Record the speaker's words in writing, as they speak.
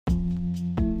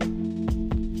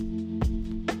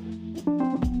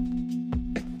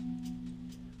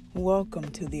Welcome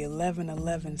to the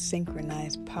 1111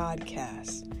 Synchronized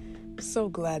Podcast. So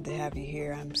glad to have you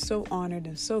here. I'm so honored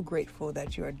and so grateful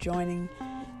that you are joining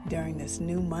during this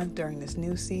new month, during this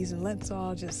new season. Let's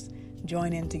all just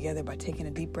join in together by taking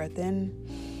a deep breath in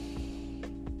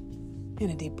and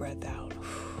a deep breath out.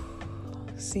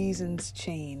 Seasons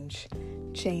change.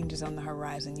 Change is on the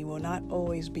horizon. You will not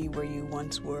always be where you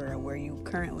once were or where you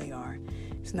currently are.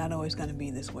 It's not always going to be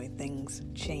this way. Things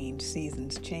change.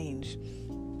 Seasons change.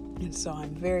 And so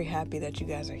I'm very happy that you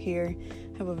guys are here.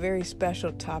 I have a very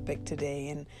special topic today.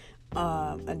 And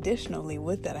additionally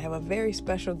with that, I have a very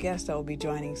special guest that will be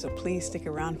joining. So please stick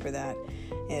around for that.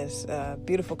 It's a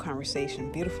beautiful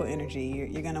conversation, beautiful energy.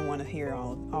 You're going to want to hear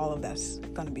all of that's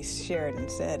going to be shared and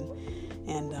said.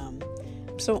 And I'm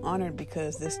so honored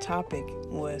because this topic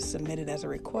was submitted as a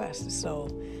request. So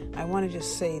I want to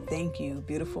just say thank you,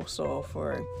 beautiful soul,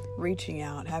 for reaching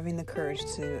out, having the courage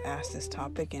to ask this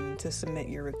topic and to submit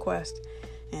your request.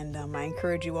 And I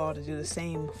encourage you all to do the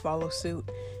same, follow suit.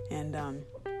 And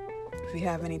if you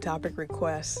have any topic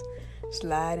requests,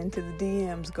 slide into the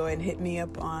DMs. Go ahead and hit me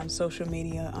up on social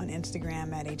media, on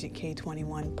Instagram at Agent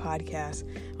K21 Podcast,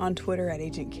 on Twitter at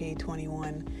Agent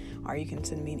K21, or you can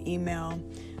send me an email.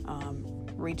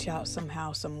 Reach out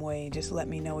somehow, some way. Just let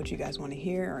me know what you guys want to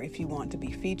hear, or if you want to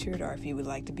be featured, or if you would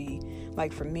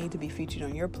like for me to be featured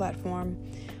on your platform.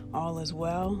 All is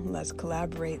well. Let's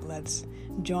collaborate. Let's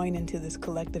join into this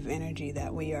collective energy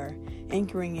that we are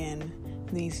anchoring in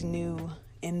these new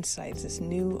insights, this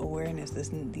new awareness,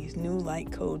 these new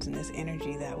light codes, and this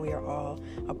energy that we are all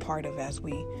a part of as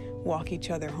we walk each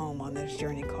other home on this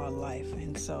journey called life.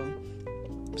 And so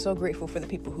I'm so grateful for the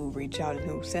people who reach out and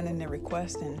who send in their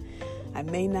request. And I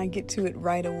may not get to it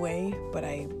right away, but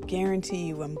I guarantee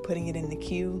you I'm putting it in the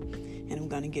queue and I'm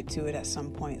going to get to it at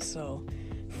some point. So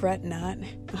fret not.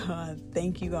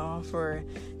 Thank you all for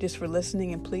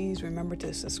listening, and please remember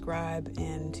to subscribe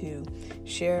and to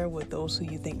share with those who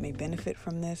you think may benefit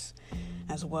from this,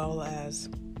 as well as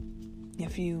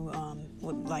if you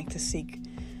would like to seek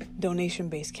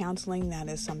donation-based counseling. That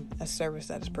is a service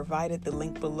that is provided. The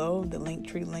link below, the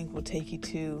Linktree link, will take you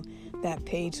to that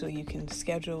page so you can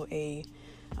schedule a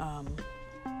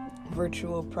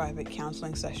virtual private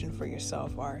counseling session for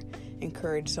yourself, or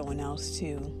encourage someone else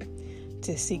to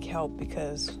seek help,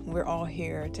 because we're all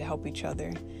here to help each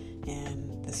other,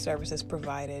 and the service is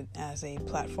provided as a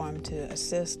platform to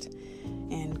assist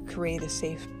and create a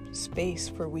safe space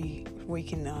where we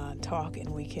can talk and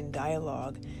we can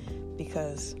dialogue,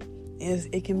 because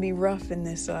it can be rough in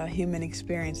this human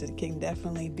experience. It can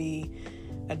definitely be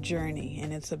a journey,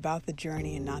 and it's about the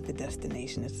journey and not the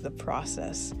destination. It's the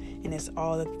process, and it's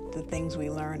all the things we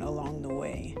learn along the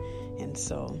way. And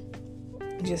so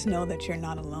just know that you're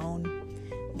not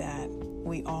alone, that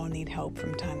we all need help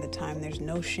from time to time. There's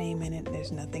no shame in it.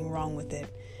 There's nothing wrong with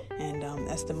it. And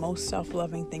that's the most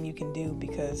self-loving thing you can do,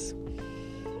 because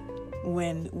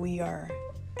when we are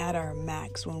at our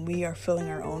max, when we are filling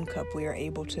our own cup, we are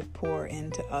able to pour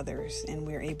into others, and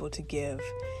we're able to give,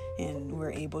 and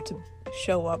we're able to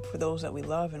show up for those that we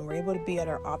love, and we're able to be at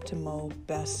our optimal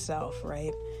best self,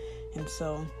 right? And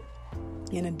so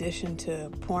in addition to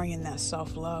pouring in that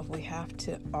self-love, we have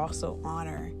to also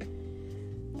honor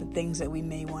the things that we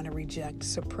may want to reject,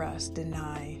 suppress,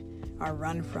 deny, or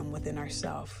run from within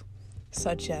ourselves,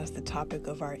 such as the topic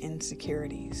of our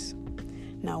insecurities.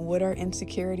 Now, what are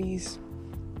insecurities?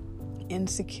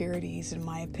 Insecurities, in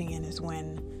my opinion, is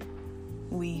when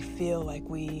we feel like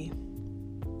we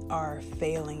are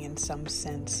failing in some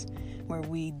sense, where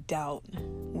we doubt,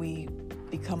 we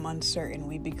become uncertain,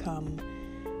 we become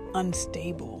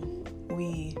unstable,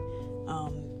 we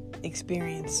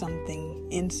experience something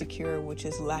insecure, which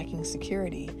is lacking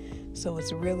security. So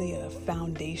it's really a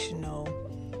foundational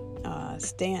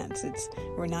stance.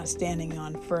 We're not standing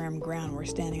on firm ground. We're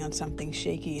standing on something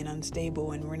shaky and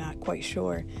unstable, and we're not quite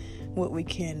sure what we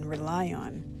can rely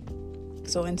on.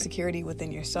 So insecurity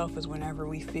within yourself is whenever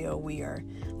we feel we are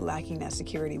lacking that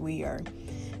security, we are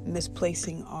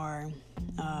misplacing our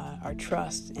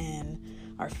trust and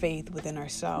our faith within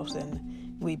ourselves,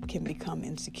 and we can become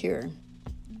insecure.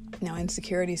 Now,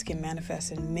 insecurities can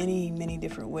manifest in many, many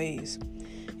different ways,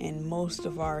 and most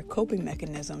of our coping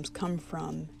mechanisms come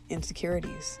from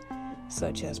insecurities,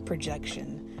 such as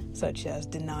projection, such as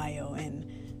denial and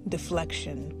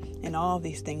deflection, and all of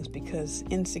these things, because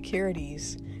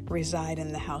insecurities reside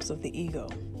in the house of the ego.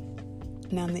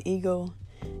 Now, the ego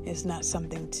is not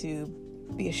something to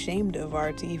be ashamed of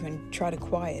or to even try to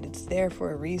quiet. It's there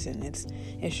for a reason. It's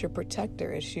your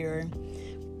protector. It's your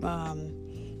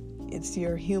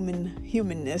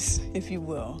humanness, if you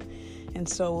will. And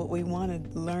so what we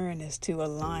want to learn is to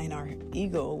align our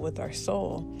ego with our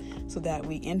soul so that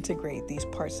we integrate these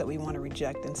parts that we want to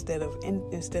reject instead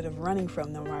of running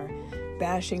from them or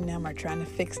bashing them or trying to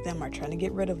fix them or trying to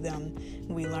get rid of them.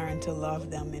 We learn to love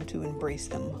them and to embrace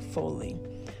them fully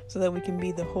so that we can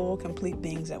be the whole, complete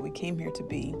beings that we came here to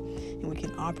be, and we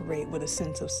can operate with a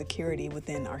sense of security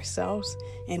within ourselves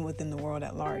and within the world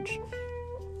at large.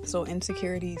 So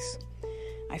insecurities,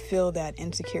 I feel that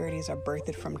insecurities are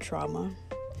birthed from trauma.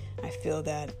 I feel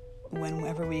that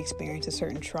whenever we experience a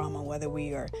certain trauma, whether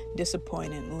we are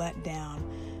disappointed, let down,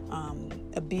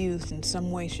 abused in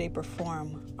some way, shape, or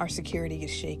form, our security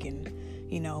is shaken.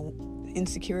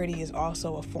 Insecurity is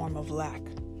also a form of lack.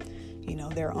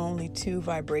 There are only two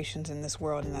vibrations in this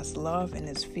world, and that's love and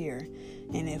it's fear.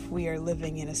 And if we are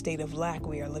living in a state of lack,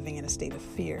 we are living in a state of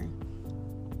fear,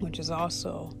 which is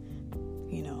also,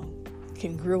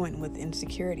 congruent with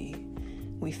insecurity.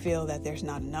 We feel that there's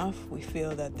not enough. We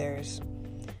feel that there's,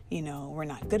 we're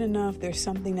not good enough. There's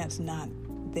something that's not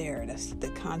there.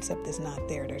 The concept is not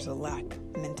there. There's a lack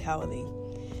mentality,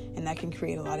 and that can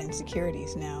create a lot of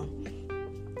insecurities. Now,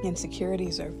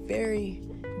 insecurities are very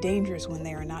dangerous when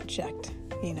they are not checked.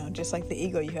 Just like the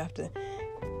ego, you have to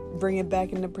bring it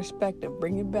back into perspective.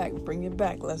 Bring it back.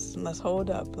 Let's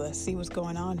hold up. Let's see what's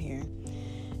going on here.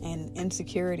 And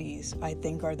insecurities, I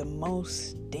think, are the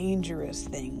most dangerous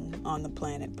thing on the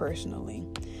planet personally,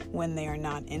 when they are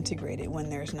not integrated, when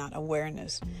there's not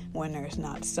awareness, when there's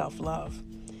not self-love.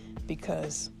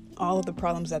 Because all of the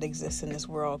problems that exist in this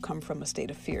world come from a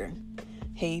state of fear.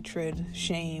 Hatred,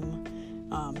 shame,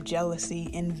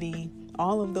 jealousy, envy,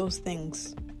 all of those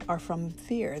things are from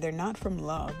fear. They're not from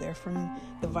love. They're from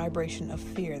the vibration of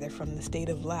fear. They're from the state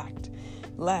of lack.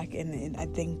 And I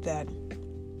think that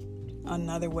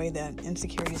another way that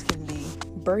insecurities can be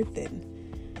birthed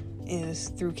is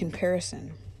through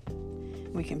comparison.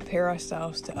 We compare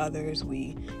ourselves to others.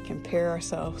 We compare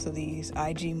ourselves to these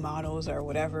IG models or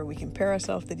whatever. We compare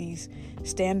ourselves to these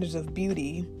standards of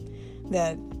beauty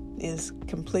that is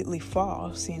completely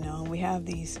false. We have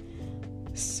these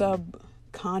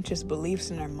subconscious beliefs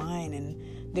in our mind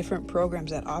and different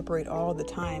programs that operate all the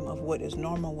time of what is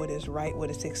normal, what is right, what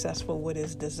is successful, what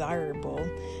is desirable,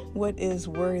 what is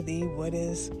worthy, what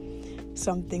is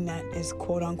something that is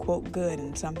quote unquote good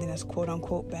and something that's quote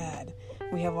unquote bad.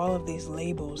 We have all of these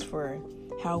labels for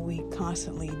how we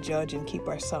constantly judge and keep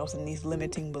ourselves in these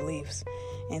limiting beliefs,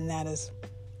 and that is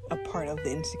a part of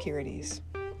the insecurities.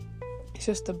 It's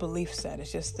just a belief set.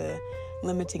 It's just a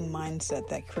limiting mindset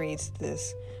that creates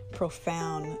this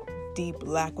profound, deep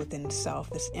lack within self,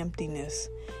 this emptiness.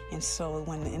 And so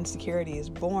when the insecurity is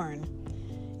born,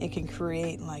 it can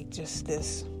create just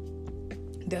this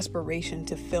desperation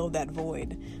to fill that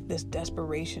void, this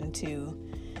desperation to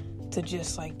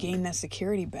just gain that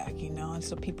security back, and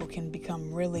so people can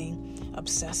become really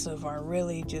obsessive or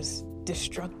really just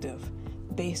destructive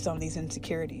based on these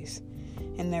insecurities.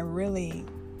 And they're really,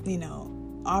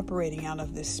 operating out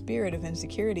of this spirit of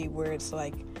insecurity where it's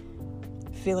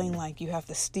feeling like you have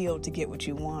to steal to get what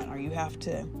you want, or you have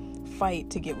to fight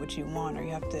to get what you want, or you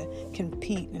have to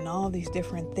compete, and all these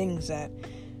different things that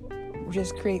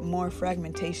just create more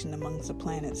fragmentation amongst the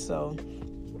planet. So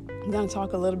I'm going to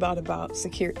talk a little bit about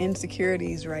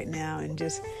insecurities right now and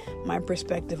just my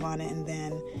perspective on it, and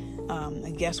then a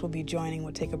guest will be joining.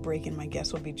 We'll take a break and my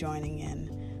guest will be joining,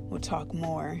 and we'll talk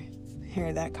more,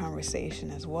 hear that conversation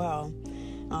as well.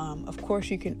 Of course,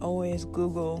 you can always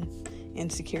Google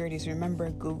insecurities. Remember,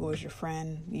 Google is your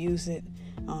friend. Use it.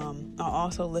 I'll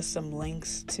also list some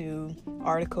links to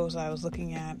articles I was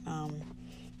looking at,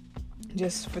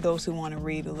 just for those who want to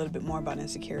read a little bit more about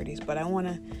insecurities. But I want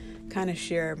to kind of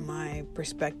share my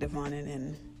perspective on it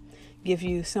and give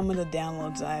you some of the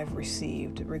downloads I've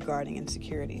received regarding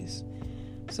insecurities.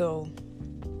 So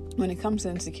when it comes to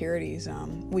insecurities,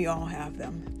 we all have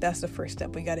them. That's the first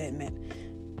step. We got to admit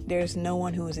there's no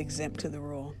one who is exempt to the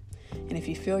rule. And if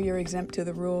you feel you're exempt to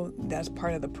the rule, that's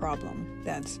part of the problem.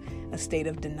 That's a state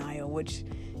of denial, which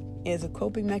is a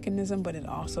coping mechanism, but it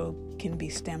also can be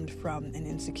stemmed from an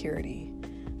insecurity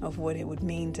of what it would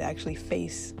mean to actually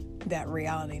face that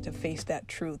reality, to face that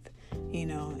truth,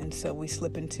 and so we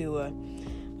slip into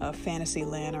a fantasy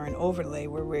land or an overlay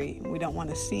where we don't want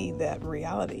to see that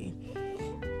reality.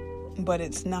 But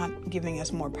it's not giving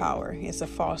us more power. It's a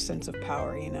false sense of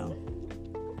power,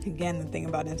 Again, the thing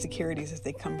about insecurities is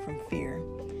they come from fear,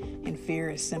 and fear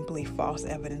is simply false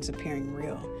evidence appearing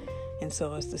real. And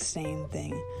so it's the same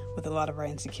thing with a lot of our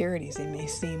insecurities. They may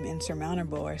seem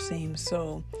insurmountable or seem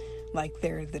so like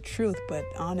they're the truth, but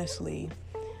honestly,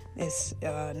 it's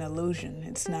an illusion.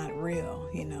 It's not real,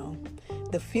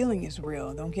 the feeling is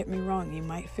real. Don't get me wrong. You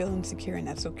might feel insecure, and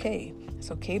that's okay.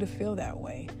 It's okay to feel that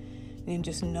way. And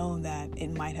just know that it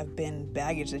might have been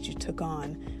baggage that you took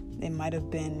on. It might have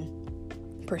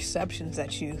been perceptions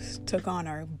that you took on,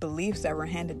 or beliefs that were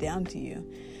handed down to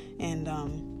you. And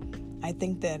I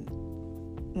think that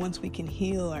once we can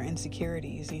heal our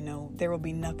insecurities, there will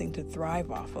be nothing to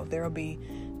thrive off of. There will be,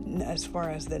 as far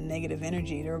as the negative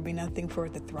energy, there will be nothing for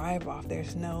it to thrive off.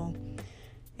 There's no,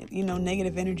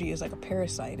 negative energy is like a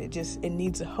parasite. It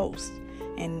needs a host.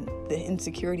 And the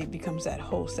insecurity becomes that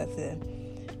host that the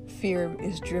fear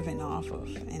is driven off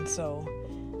of. And so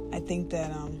I think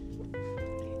that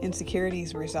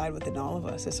insecurities reside within all of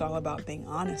us. It's all about being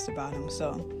honest about them.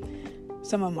 So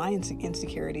some of my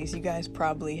insecurities, you guys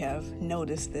probably have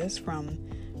noticed this from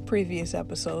previous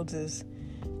episodes, is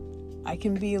I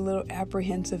can be a little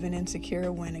apprehensive and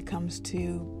insecure when it comes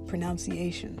to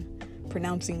pronunciation,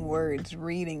 pronouncing words,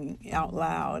 reading out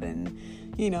loud, and,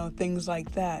 things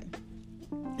like that.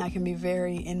 I can be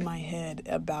very in my head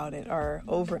about it, or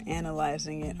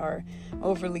over-analyzing it, or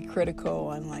overly critical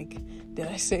on, did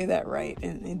I say that right?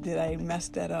 And did I mess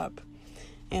that up?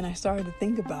 And I started to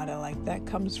think about it, that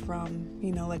comes from,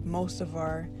 most of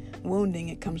our wounding,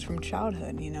 it comes from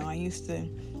childhood. I used to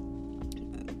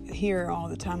hear all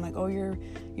the time, oh,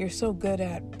 you're so good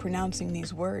at pronouncing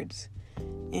these words.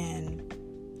 And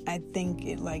I think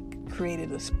it,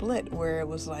 created a split where it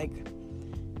was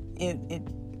it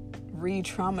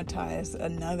re-traumatized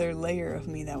another layer of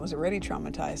me that was already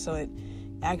traumatized. So it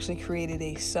actually created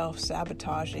a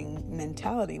self-sabotaging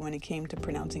mentality when it came to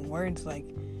pronouncing words.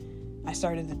 I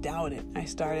started to doubt it. I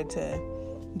started to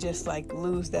just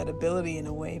lose that ability in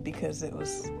a way, because it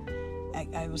was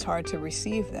hard to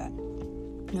receive that.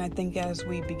 And I think as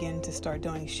we begin to start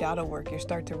doing shadow work, you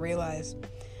start to realize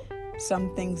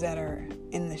some things that are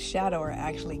in the shadow are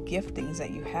actually giftings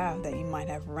that you have that you might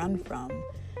have run from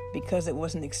because it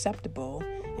wasn't acceptable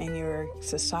in your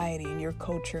society, in your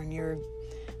culture, in your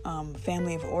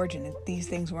family of origin. These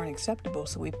things weren't acceptable,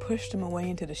 so we pushed them away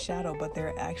into the shadow, but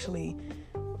they're actually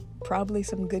probably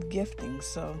some good giftings.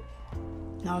 So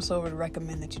I also would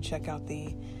recommend that you check out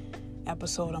the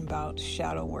episode about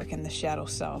shadow work and the shadow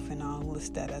self, and I'll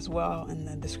list that as well in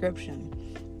the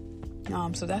description.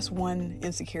 So that's one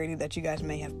insecurity that you guys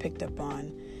may have picked up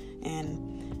on,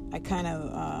 and I kind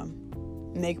of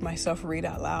make myself read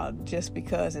out loud just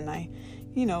because, and I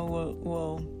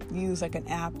will use an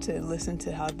app to listen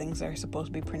to how things are supposed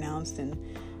to be pronounced and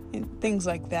things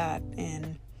like that.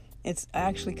 And it's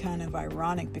actually kind of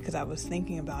ironic because I was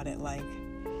thinking about it,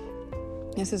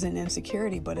 this is an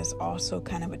insecurity, but it's also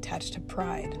kind of attached to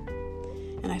pride.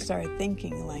 And I started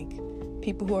thinking,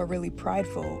 people who are really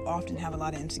prideful often have a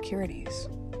lot of insecurities.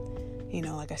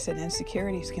 Like I said,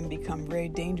 insecurities can become very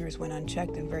dangerous when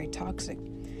unchecked and very toxic.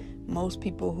 Most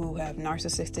people who have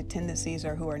narcissistic tendencies,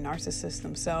 or who are narcissists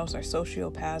themselves, or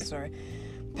sociopaths, or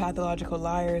pathological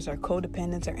liars, or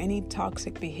codependents, or any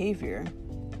toxic behavior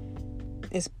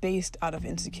is based out of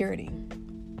insecurity,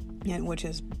 and which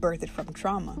is birthed from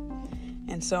trauma.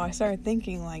 And so I started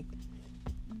thinking,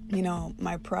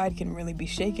 my pride can really be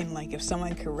shaken. If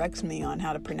someone corrects me on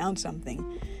how to pronounce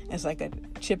something, it's like a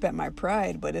chip at my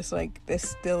pride, but it's there's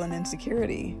still an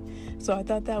insecurity. So I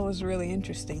thought that was really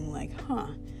interesting.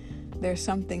 There's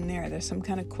something there. There's some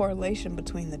kind of correlation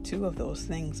between the two of those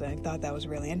things. I thought that was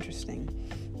really interesting.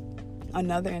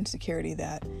 Another insecurity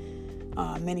that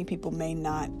many people may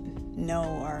not know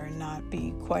or not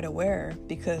be quite aware,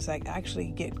 because I actually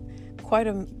get quite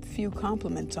a few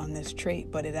compliments on this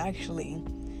trait, but it actually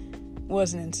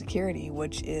was an insecurity,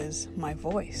 which is my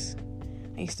voice.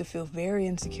 I used to feel very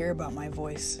insecure about my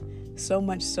voice, so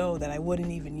much so that I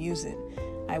wouldn't even use it.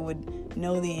 I would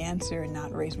know the answer and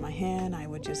not raise my hand. I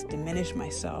would just diminish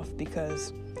myself,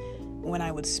 because when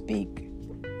I would speak,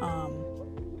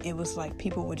 it was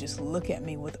people would just look at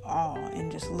me with awe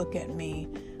and just look at me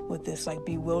with this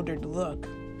bewildered look.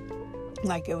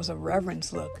 It was a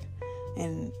reverence look.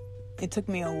 And it took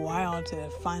me a while to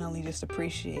finally just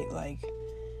appreciate,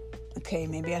 okay,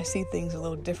 maybe I see things a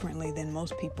little differently than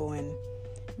most people, and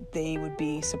they would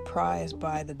be surprised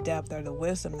by the depth or the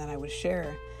wisdom that I would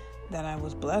share, that I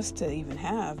was blessed to even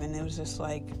have. And it was just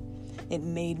it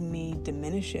made me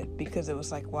diminish it, because it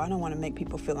was well, I don't want to make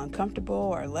people feel uncomfortable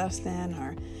or less than,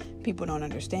 or people don't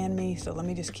understand me, so let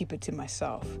me just keep it to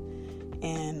myself.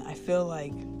 And I feel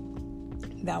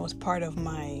that was part of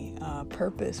my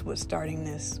purpose with starting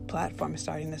this platform,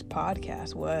 starting this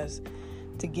podcast, was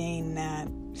to gain that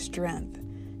strength,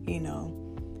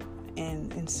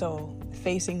 and so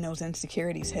facing those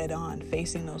insecurities head on,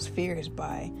 facing those fears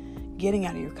by getting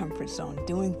out of your comfort zone,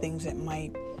 doing things that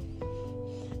might,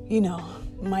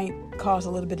 might cause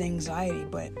a little bit of anxiety,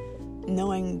 but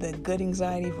knowing the good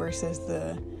anxiety versus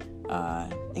the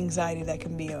anxiety that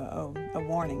can be a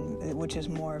warning, which is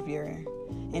more of your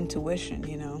intuition,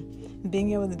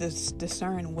 being able to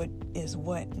discern what is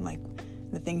what, like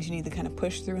the things you need to kind of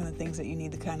push through and the things that you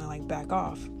need to kind of like back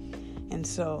off. And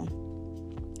so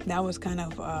that was kind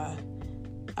of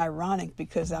ironic,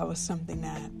 because that was something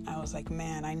that I was like,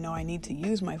 man, I know I need to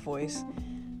use my voice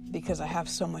because I have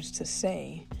so much to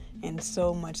say and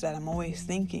so much that I'm always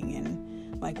thinking.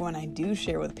 And like when I do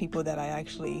share with people that I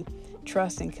actually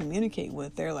trust and communicate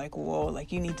with, they're like, whoa,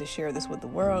 like you need to share this with the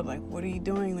world. Like, what are you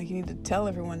doing? Like, you need to tell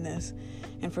everyone this.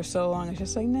 And for so long, it's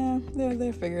just like, nah,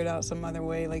 they'll figure it out some other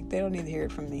way. Like, they don't need to hear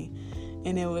it from me.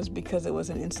 And it was because it was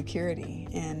an insecurity.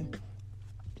 And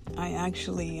I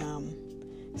actually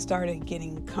started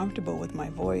getting comfortable with my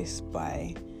voice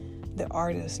by the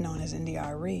artist known as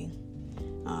India.Arie.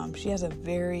 She has a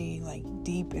very like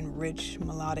deep and rich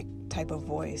melodic type of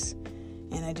voice.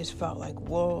 And I just felt like,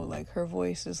 whoa, like her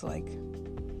voice is like,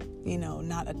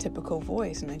 not a typical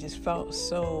voice. And I just felt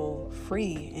so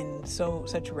free and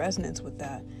such resonance with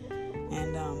that.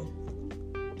 And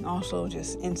also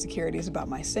just insecurities about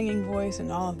my singing voice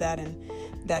and all of that. And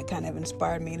that kind of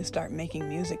inspired me to start making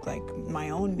music, like my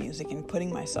own music, and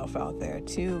putting myself out there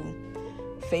to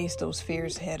face those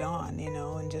fears head on,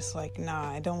 and just like,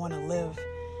 nah, I don't want to live,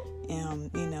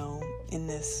 in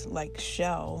this like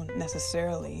shell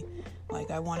necessarily.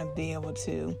 Like, I want to be able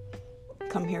to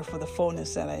come here for the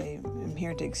fullness that I am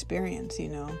here to experience,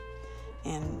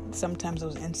 And sometimes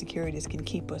those insecurities can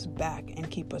keep us back and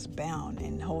keep us bound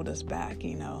and hold us back,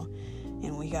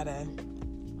 And we got to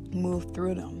move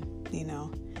through them,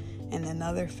 And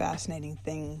another fascinating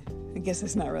thing, I guess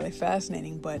it's not really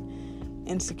fascinating, but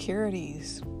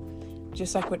insecurities,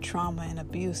 just like with trauma and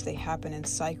abuse, they happen in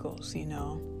cycles,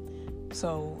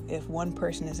 So if one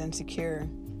person is insecure,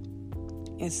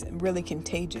 it's really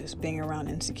contagious being around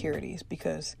insecurities,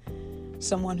 because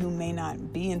someone who may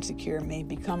not be insecure may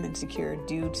become insecure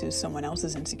due to someone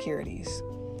else's insecurities.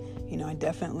 I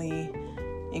definitely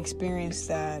experienced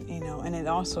that, and it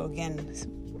also, again,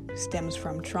 stems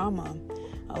from trauma,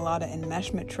 a lot of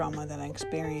enmeshment trauma that I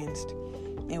experienced.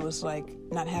 It was like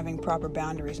not having proper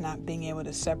boundaries, not being able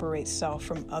to separate self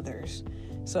from others.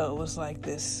 So it was like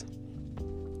this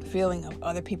feeling of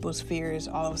other people's fears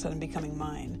all of a sudden becoming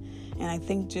mine. And I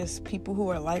think just people who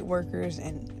are light workers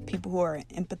and people who are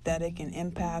empathetic and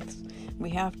empaths, we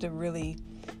have to really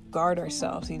guard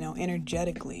ourselves,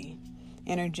 energetically.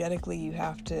 Energetically, you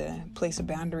have to place a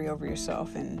boundary over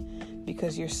yourself, and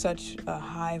because you're such a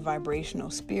high vibrational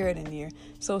spirit and you're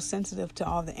so sensitive to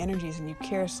all the energies and you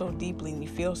care so deeply and you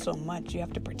feel so much, you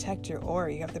have to protect your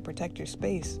aura, you have to protect your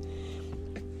space.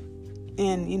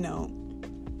 And,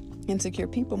 insecure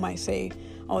people might say,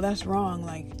 oh, that's wrong.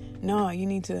 Like, no, you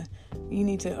need to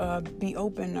be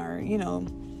open, or,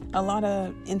 a lot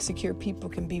of insecure people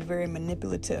can be very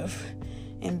manipulative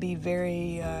and be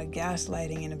very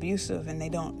gaslighting and abusive, and they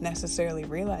don't necessarily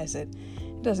realize it.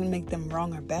 It doesn't make them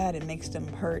wrong or bad. It makes them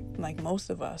hurt, like most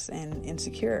of us, and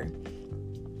insecure.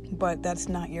 But that's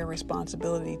not your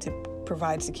responsibility to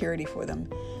provide security for them.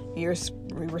 You're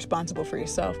responsible for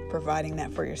yourself, providing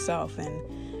that for yourself. And,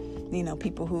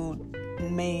 people who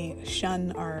may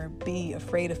shun or be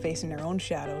afraid of facing their own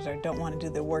shadows or don't want to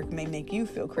do the work may make you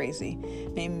feel crazy,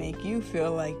 may make you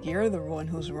feel like you're the one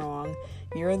who's wrong,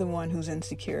 you're the one who's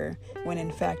insecure, when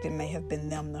in fact it may have been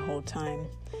them the whole time.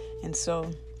 And so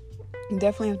you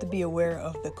definitely have to be aware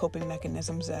of the coping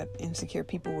mechanisms that insecure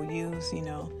people will use,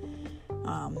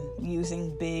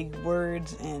 using big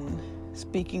words and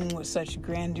speaking with such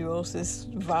grandiose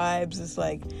vibes. It's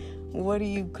like, what are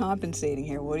you compensating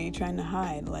here? What are you trying to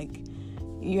hide? Like,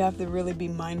 you have to really be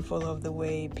mindful of the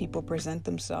way people present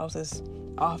themselves, as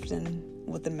often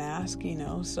with the mask,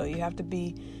 so you have to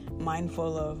be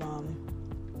mindful of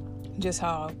just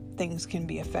how things can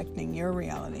be affecting your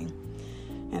reality.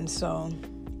 And so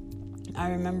I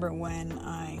remember when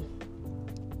I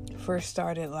first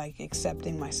started like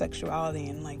accepting my sexuality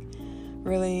and like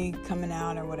really coming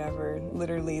out or whatever,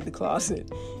 literally the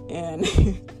closet. And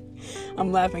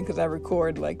I'm laughing because I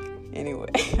record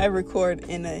I record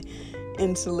in a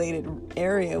insulated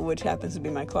area, which happens to be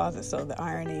my closet, so the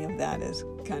irony of that is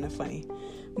kind of funny.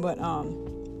 But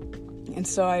and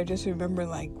so I just remember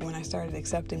like when I started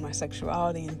accepting my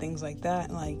sexuality and things like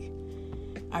that, like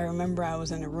I remember I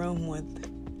was in a room with,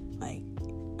 like,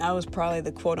 I was probably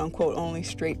the quote unquote only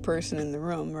straight person in the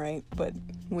room, right? But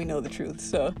we know the truth.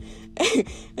 So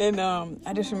and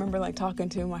I just remember like talking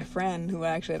to my friend who I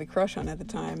actually had a crush on at the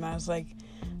time. I was like,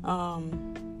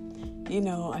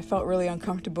 I felt really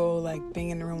uncomfortable like being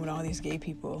in the room with all these gay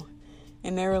people,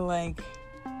 and they were like,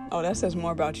 oh, that says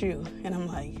more about you. And I'm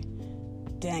like,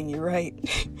 dang, you're right.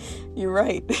 You're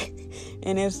right.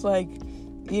 And it's like,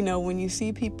 you know, when you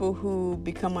see people who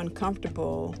become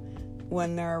uncomfortable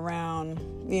when they're around,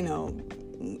 you know,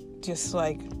 just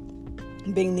like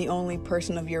being the only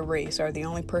person of your race or the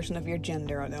only person of your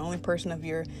gender or the only person of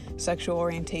your sexual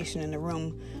orientation in a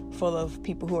room full of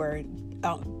people who are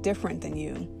out different than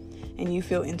you, and you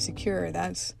feel insecure,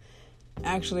 that's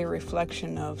actually a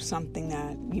reflection of something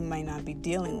that you might not be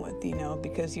dealing with, you know,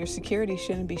 because your security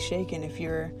shouldn't be shaken if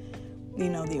you're, you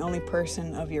know, the only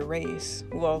person of your race.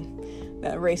 Well,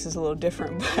 that race is a little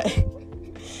different,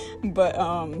 but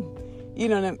you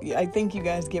know, I think you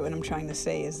guys get what I'm trying to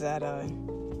say is that,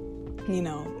 you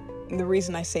know, the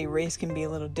reason I say race can be a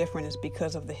little different is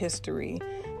because of the history,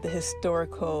 the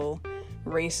historical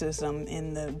racism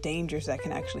and the dangers that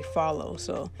can actually follow.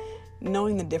 So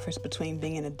knowing the difference between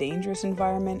being in a dangerous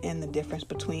environment and the difference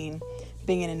between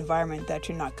being in an environment that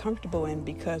you're not comfortable in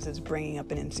because it's bringing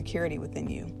up an insecurity within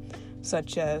you,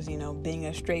 such as, you know, being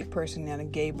a straight person at a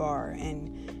gay bar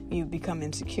and you become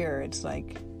insecure. It's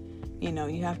like, you know,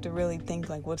 you have to really think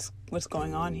like what's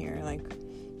going on here. Like,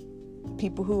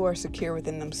 people who are secure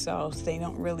within themselves, they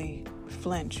don't really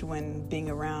flinch when being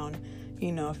around,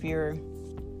 you know, if you're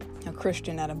a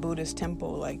Christian at a Buddhist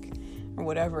temple, like, or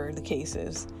whatever the case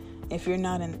is, if you're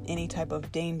not in any type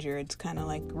of danger, it's kind of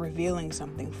like revealing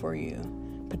something for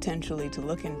you potentially to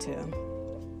look into.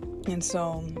 And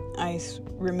so I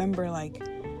remember like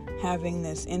having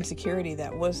this insecurity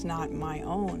that was not my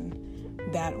own,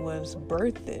 that was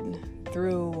birthed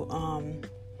through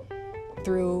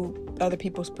other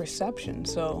people's perception.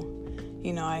 So,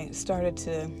 you know, I started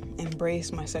to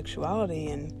embrace my sexuality,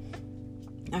 and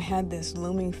I had this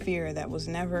looming fear that was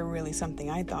never really something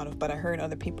I thought of, but I heard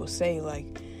other people say,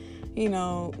 like, you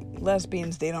know,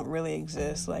 lesbians, they don't really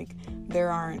exist. Like, there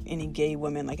aren't any gay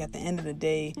women. Like, at the end of the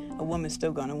day, a woman's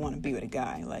still going to want to be with a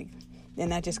guy. Like,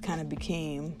 and that just kind of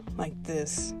became like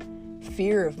this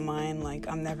fear of mine. Like,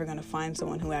 I'm never going to find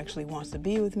someone who actually wants to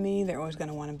be with me. They're always going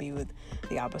to want to be with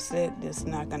the opposite. It's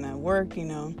not going to work, you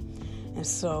know. And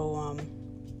so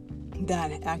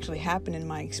that actually happened in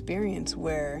my experience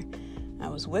where I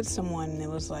was with someone, and it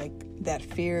was like that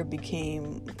fear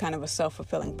became kind of a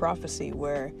self-fulfilling prophecy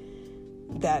where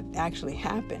that actually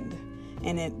happened,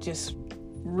 and it just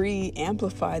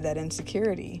re-amplified that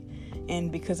insecurity.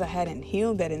 And because I hadn't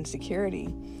healed that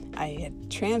insecurity, I had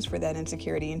transferred that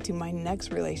insecurity into my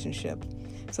next relationship.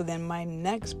 So then my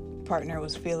next partner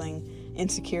was feeling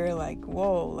insecure, like,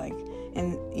 whoa, like,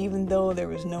 and even though there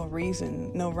was no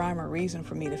reason, no rhyme or reason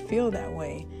for me to feel that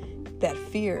way, that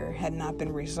fear had not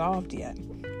been resolved yet.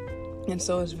 And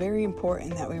so it's very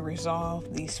important that we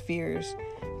resolve these fears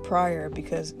prior,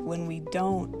 because when we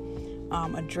don't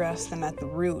address them at the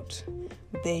root,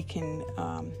 they can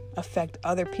affect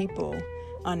other people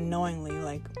unknowingly.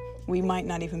 Like, we might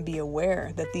not even be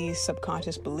aware that these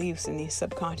subconscious beliefs and these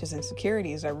subconscious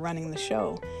insecurities are running the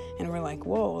show. And we're like,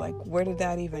 whoa, like, where did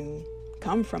that even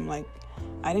come from? Like,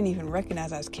 I didn't even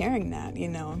recognize I was carrying that, you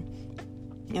know?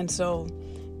 And so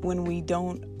when we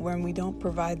don't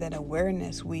provide that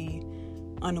awareness, we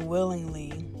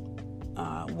unwillingly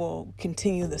will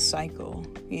continue the cycle,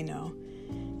 you know.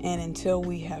 And until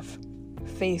we have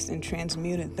faced and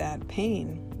transmuted that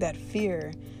pain, that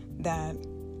fear, that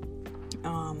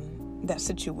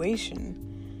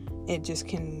situation, it just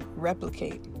can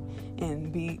replicate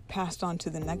and be passed on to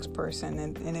the next person,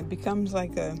 and it becomes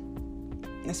like a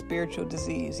spiritual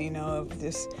disease, you know, of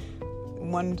this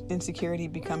one insecurity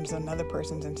becomes another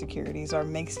person's insecurities, or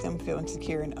makes them feel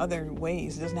insecure in other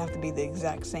ways. It doesn't have to be the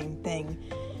exact same thing,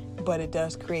 but it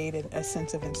does create a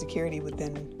sense of insecurity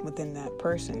within that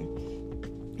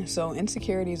person. So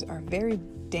insecurities are very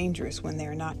dangerous when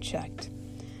they're not checked.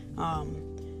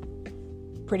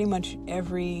 Pretty much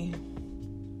every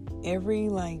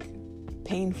like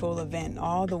painful event,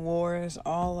 all the wars,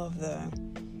 all of the,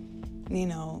 you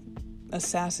know,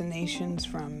 assassinations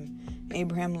from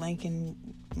Abraham Lincoln,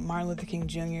 Martin Luther King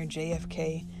Jr.,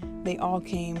 JFK, they all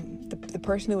came, the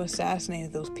person who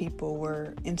assassinated those people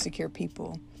were insecure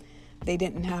people. They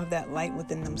didn't have that light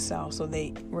within themselves, so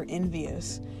they were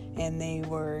envious, and they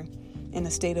were in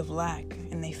a state of lack,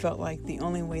 and they felt like the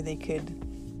only way they could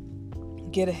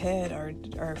get ahead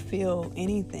or feel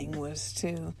anything was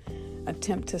to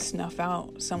attempt to snuff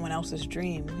out someone else's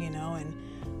dream, you know,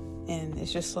 and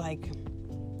it's just like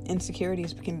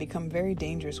insecurities can become very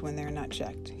dangerous when they're not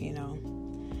checked, you know.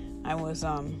 I was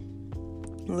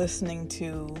listening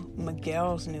to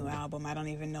Miguel's new album. I don't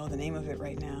even know the name of it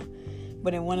right now,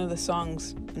 but in one of the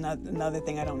songs, another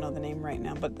thing, I don't know the name right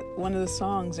now, but one of the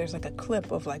songs, there's like a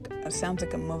clip of like, it sounds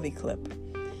like a movie clip,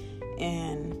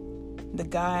 and the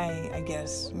guy, I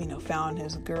guess, found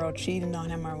his girl cheating on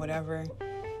him or whatever,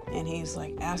 and he's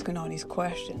like asking all these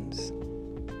questions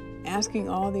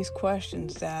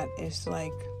that is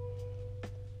like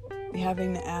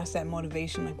having to ask that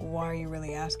motivation, like, why are you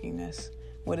really asking this?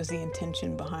 What is the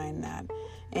intention behind that?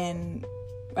 And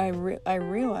I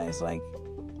realized, like,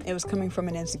 it was coming from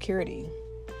an insecurity.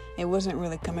 It wasn't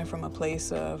really coming from a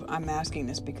place of, I'm asking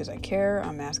this because I care,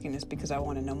 I'm asking this because I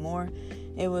want to know more.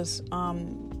 It was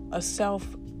a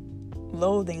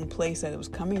self-loathing place that it was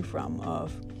coming from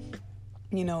of,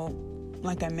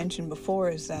 like I mentioned before,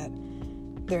 is that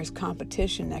there's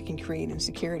competition that can create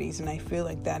insecurities. And I feel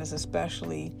like that is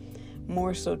especially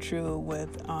more so true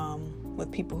with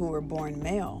people who are born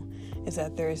male, is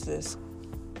that there's this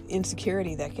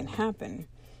insecurity that can happen.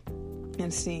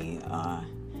 And see,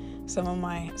 some of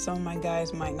my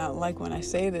guys might not like when I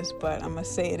say this, but I'm gonna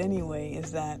say it anyway,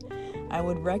 is that I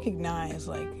would recognize,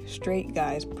 like, straight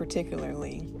guys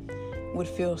particularly would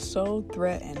feel so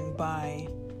threatened by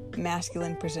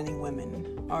masculine presenting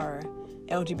women or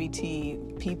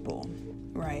LGBT people,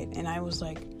 right? And I was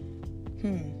like,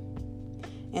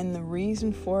 And the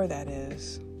reason for that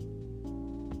is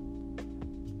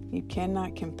you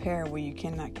cannot compare where you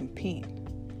cannot compete.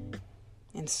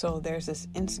 And so there's this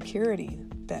insecurity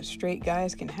that straight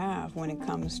guys can have when it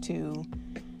comes to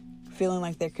feeling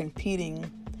like they're competing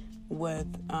with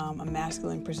a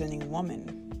masculine presenting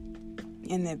woman.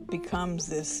 And it becomes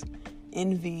this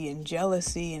envy and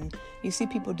jealousy. And you see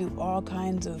people do all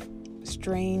kinds of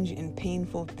strange and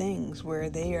painful things where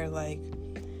they are like,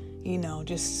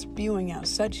 just spewing out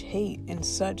such hate and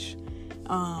such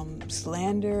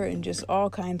slander and just all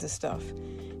kinds of stuff.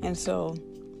 And so,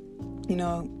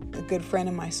 a good friend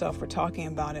and myself were talking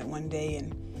about it one day,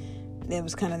 and it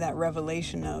was kind of that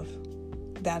revelation of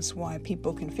that's why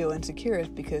people can feel insecure, is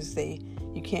because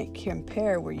you can't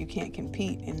compare where you can't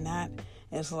compete. And that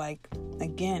is like,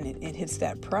 again, it hits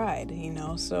that pride,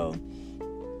 so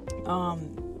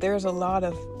there's a lot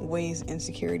of ways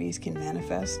insecurities can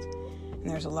manifest, and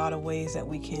there's a lot of ways that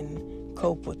we can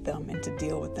cope with them and to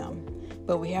deal with them.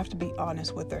 But we have to be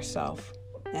honest with ourselves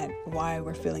at why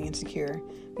we're feeling insecure,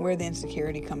 where the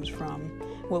insecurity comes from,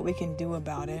 what we can do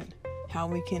about it, how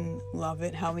we can love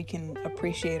it, how we can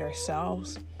appreciate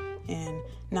ourselves, and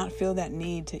not feel that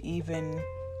need to even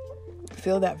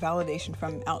feel that validation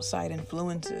from outside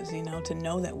influences, to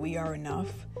know that we are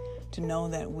enough, to know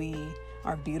that we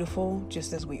are beautiful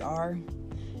just as we are,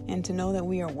 and to know that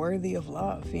we are worthy of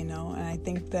love, And I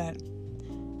think that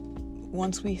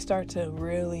once we start to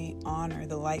really honor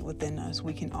the light within us,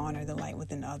 we can honor the light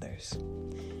within others.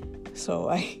 So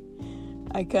I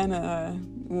kind of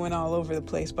went all over the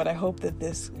place, but I hope that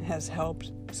this has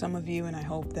helped some of you, and I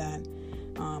hope that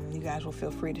you guys will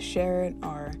feel free to share it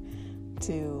or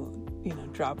to,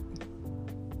 drop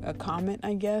a comment,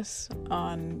 I guess,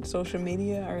 on social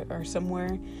media or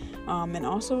somewhere. And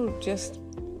also just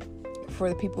for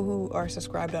the people who are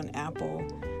subscribed on Apple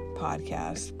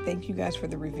Podcasts, thank you guys for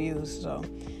the reviews. So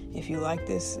if you like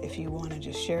this, if you want to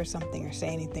just share something or say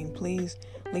anything, please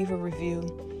leave a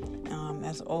review.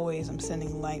 As always, I'm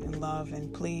sending light and love,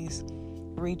 and please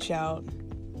reach out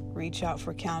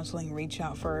for counseling, reach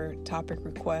out for topic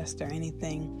requests or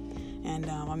anything. And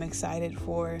I'm excited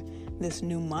for this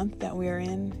new month that we are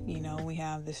in. We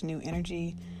have this new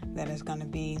energy that is going to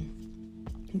be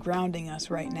grounding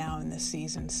us right now in this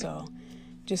season. So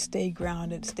just stay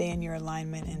grounded, stay in your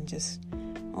alignment, and just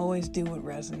always do what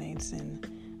resonates. And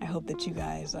I hope that you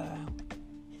guys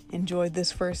enjoyed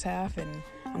this first half, and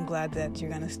I'm glad that you're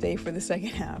going to stay for the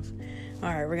second half. All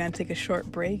right, we're going to take a short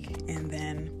break, and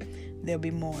then there'll be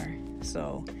more.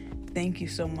 So thank you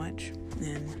so much,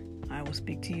 and I will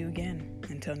speak to you again.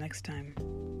 Until next time.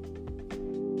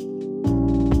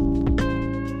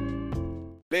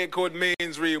 Lakewood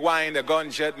means rewind, a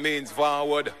gunshot means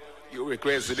forward. You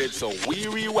requested it, so we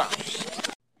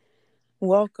rewind.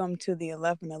 Welcome to the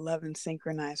 1111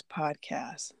 Synchronized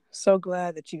Podcast. So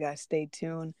glad that you guys stayed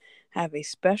tuned. I have a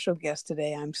special guest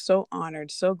today. I'm so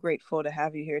honored, so grateful to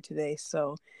have you here today.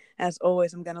 So as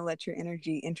always, I'm going to let your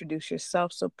energy introduce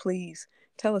yourself. So please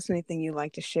tell us anything you'd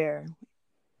like to share.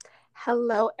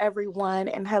 Hello, everyone,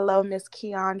 and hello, Miss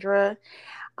Keandra.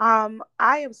 I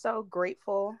am so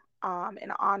grateful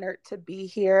and honored to be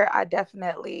here. I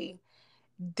definitely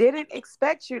didn't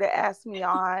expect you to ask me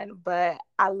on, but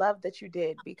I love that you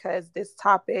did, because this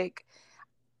topic,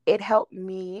 it helped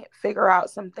me figure out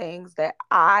some things that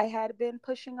I had been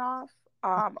pushing off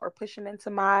or pushing into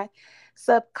my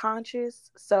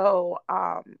subconscious. So,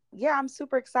 I'm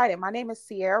super excited. My name is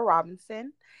Sierra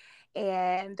Robinson,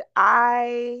 and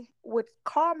I would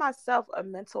call myself a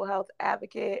mental health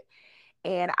advocate.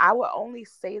 And I would only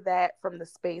say that from the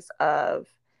space of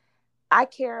I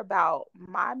care about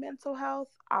my mental health.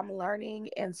 I'm learning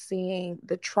and seeing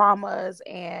the traumas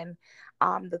and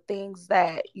the things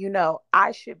that,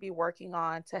 I should be working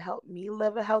on to help me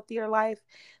live a healthier life.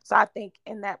 So I think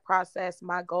in that process,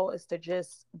 my goal is to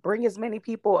just bring as many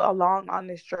people along on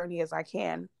this journey as I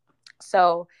can.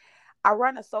 So I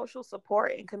run a social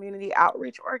support and community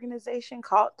outreach organization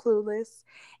called Clueless.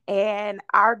 And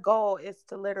our goal is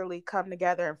to literally come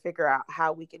together and figure out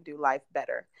how we can do life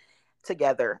better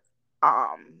together.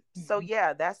 So Mhm.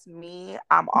 yeah, that's me.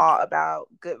 I'm all about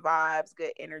good vibes,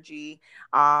 good energy,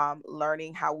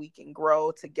 learning how we can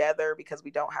grow together because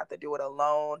we don't have to do it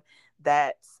alone.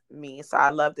 That's me. So I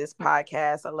love this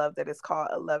podcast. I love that it's called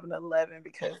 1111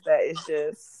 because that is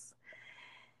just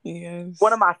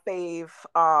one of Yes. my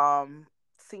fave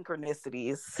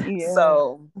synchronicities. Yeah.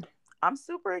 So I'm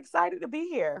super excited to be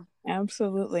here.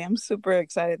 Absolutely. I'm super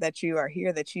excited that you are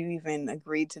here, that you even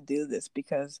agreed to do this,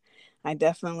 because I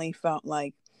definitely felt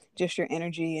like just your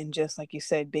energy and just like you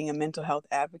said, being a mental health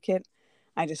advocate,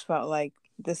 I just felt like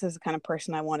this is the kind of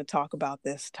person I want to talk about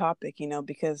this topic,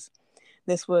 because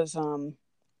this was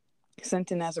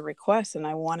sent in as a request, and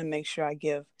I want to make sure I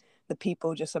give the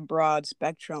people just a broad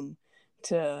spectrum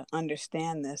to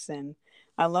understand this. And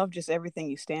I love just everything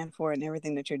you stand for and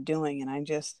everything that you're doing. And I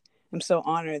just am so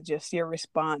honored. Just your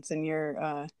response and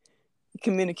your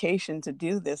communication to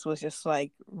do this was just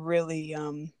like really,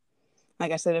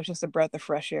 like I said, it was just a breath of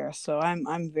fresh air. So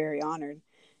I'm very honored.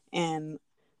 And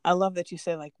I love that you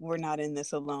said like we're not in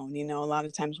this alone. A lot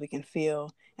of times we can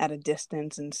feel at a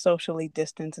distance and socially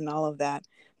distance and all of that.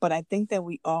 But I think that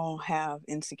we all have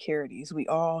insecurities. We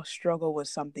all struggle with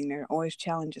something. There are always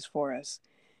challenges for us.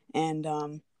 And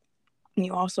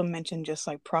you also mentioned just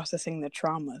like processing the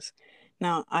traumas.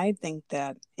 Now, I think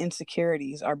that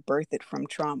insecurities are birthed from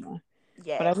trauma.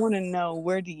 But I Yes. want to know,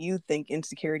 where do you think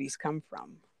insecurities come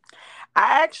from?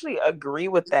 I actually agree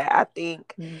with that. I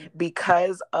think Mm.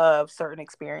 because of certain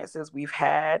experiences we've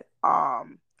had,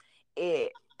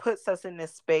 it puts us in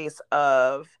this space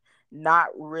of not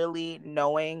really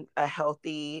knowing a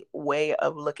healthy way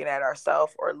of looking at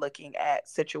ourselves or looking at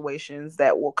situations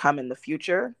that will come in the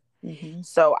future. Mm-hmm.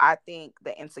 So I think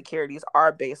the insecurities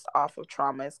are based off of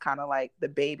trauma. It's kind of like the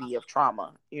baby of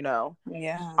trauma.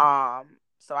 Yeah.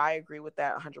 So I agree with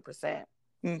that 100%.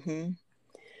 Mm-hmm.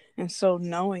 And so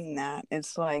knowing that,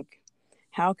 it's like,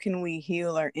 how can we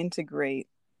heal or integrate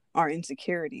our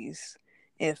insecurities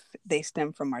if they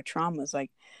stem from our traumas?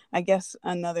 Like, I guess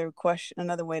another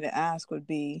way to ask would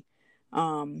be,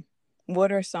 um,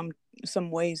 what are some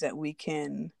ways that we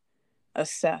can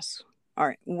assess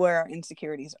where our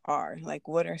insecurities are? Like,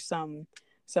 what are some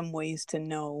ways to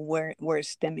know where it's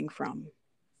stemming from?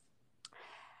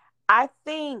 I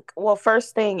think, well,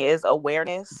 first thing is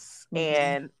awareness, Mm-hmm.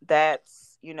 and that's,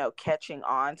 catching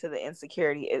on to the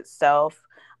insecurity itself.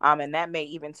 And that may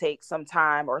even take some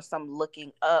time or some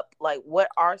looking up, like, what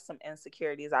are some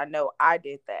insecurities? I know I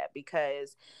did that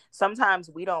because sometimes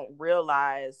we don't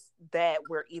realize that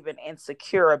we're even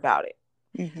insecure about it.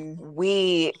 Mm-hmm.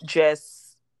 We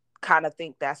just kind of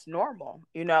think that's normal.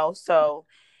 So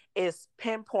it's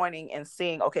pinpointing and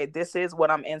seeing, okay, this is what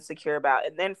I'm insecure about.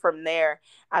 And then from there,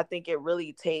 I think it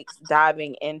really takes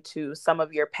diving into some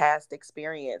of your past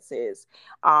experiences,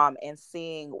 and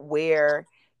seeing where,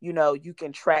 you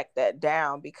can track that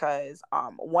down. Because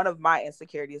one of my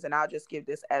insecurities, and I'll just give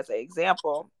this as an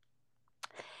example,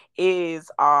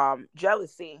 is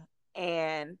jealousy.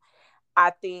 And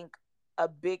I think a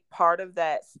big part of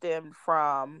that stemmed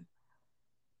from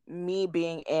me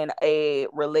being in a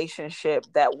relationship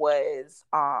that was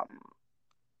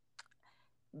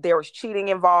there was cheating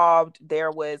involved. There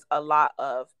was a lot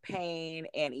of pain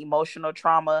and emotional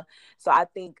trauma. So I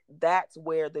think that's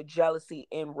where the jealousy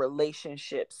in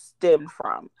relationships stemmed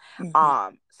from.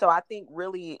 Mm-hmm. So I think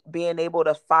really being able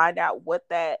to find out what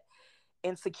that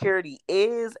insecurity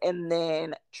is, and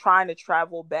then trying to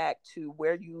travel back to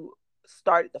where you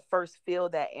started to first feel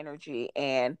that energy.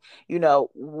 And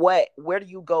where do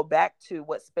you go back to,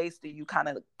 what space do you kind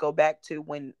of go back to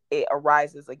when it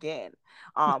arises again?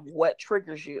 What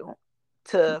triggers you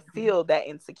to Mm-hmm. feel that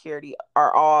insecurity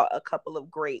are all a couple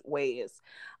of great ways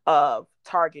of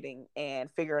targeting and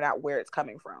figuring out where it's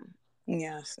coming from.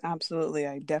 Yes, absolutely.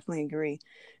 I definitely agree.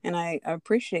 And I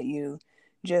appreciate you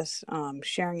just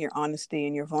sharing your honesty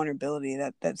and your vulnerability.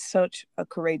 That's such a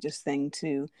courageous thing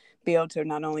to be able to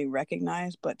not only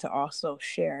recognize, but to also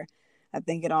share. I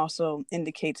think it also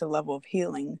indicates a level of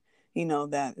healing,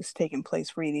 that is taking place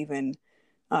for you to even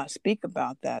speak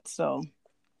about that. So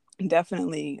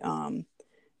definitely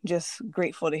just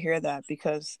grateful to hear that,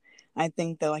 because I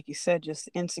think that, like you said, just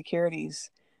insecurities,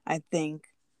 I think,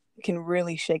 can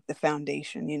really shake the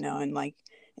foundation, and like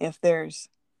if there's,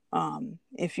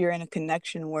 if you're in a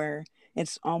connection where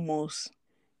it's almost,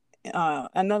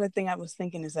 another thing I was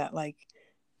thinking is that like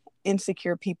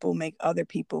insecure people make other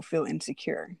people feel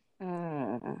insecure,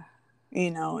 Mm.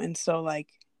 and so like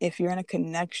if you're in a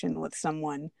connection with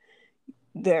someone,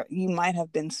 there you might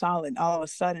have been solid, all of a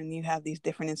sudden you have these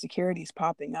different insecurities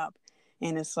popping up,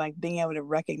 and it's like being able to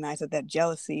recognize that that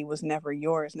jealousy was never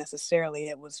yours necessarily.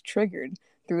 It was triggered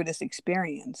through this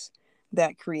experience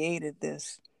that created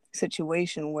this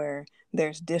situation where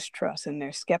there's distrust and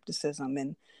there's skepticism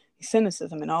and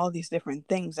cynicism and all of these different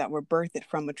things that were birthed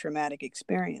from a traumatic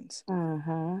experience.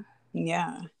 Mm-hmm.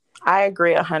 Yeah. I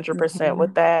agree 100% Mm-hmm.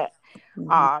 with that.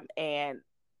 Mm-hmm. And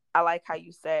I like how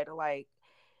you said, like,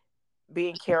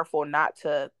 being careful not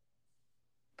to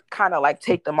kind of like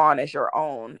take them on as your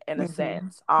own in a Mm-hmm.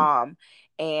 sense.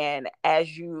 And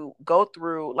as you go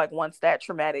through, like, once that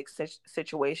traumatic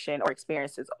situation or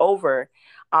experience is over,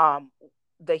 um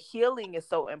the healing is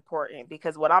so important,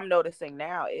 because what I'm noticing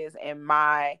now is in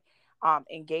my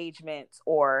engagements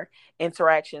or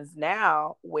interactions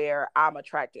now where I'm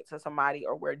attracted to somebody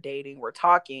or we're dating, we're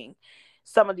talking,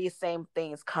 some of these same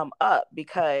things come up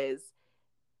because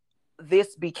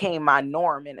this became my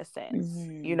norm in a sense,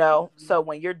 Mm-hmm. So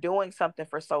when you're doing something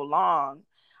for so long,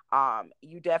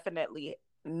 you definitely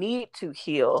need to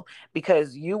heal,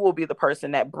 because you will be the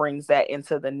person that brings that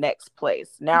into the next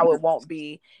place. Now it won't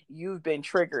be you've been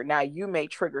triggered. Now you may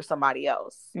trigger somebody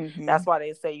else. Mm-hmm. That's why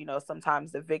they say,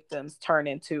 sometimes the victims turn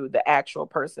into the actual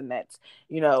person that's,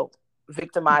 you know,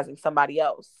 victimizing somebody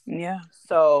else. Yeah.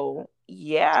 So,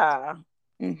 yeah.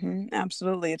 Mm-hmm.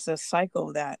 Absolutely. It's a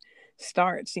cycle that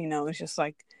starts, it's just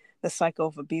like the cycle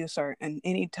of abuse or and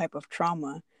any type of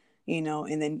trauma,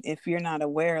 and then if you're not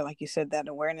aware, like you said, that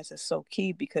awareness is so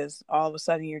key, because all of a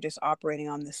sudden you're just operating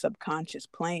on the subconscious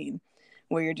plane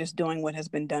where you're just doing what has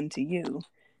been done to you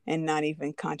and not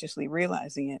even consciously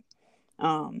realizing it.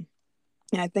 Um,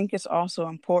 and I think it's also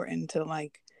important to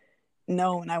like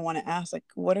know, and I want to ask, like,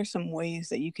 what are some ways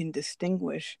that you can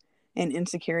distinguish an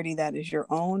insecurity that is your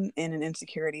own and an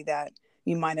insecurity that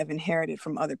you might have inherited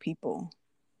from other people?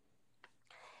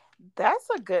 That's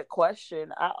a good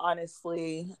question. I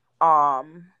honestly, I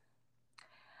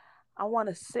want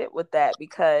to sit with that,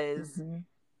 because Mm-hmm.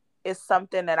 it's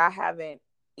something that I haven't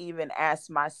even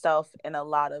asked myself in a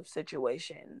lot of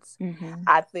situations. Mm-hmm.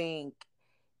 I think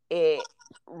it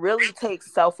really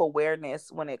takes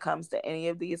self-awareness when it comes to any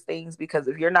of these things, because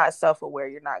if you're not self-aware,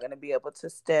 you're not going to be able to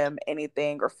stem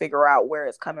anything or figure out where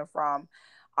it's coming from.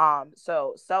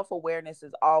 So self-awareness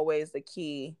is always the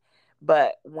key.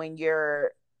 But when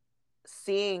you're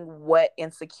seeing what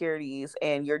insecurities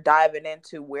and you're diving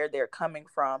into where they're coming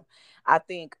from, I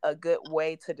think a good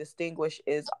way to distinguish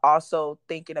is also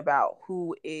thinking about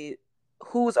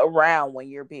who's around when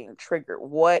you're being triggered.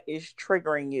 What is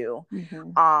triggering you?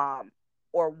 Mm-hmm. Um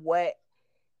or what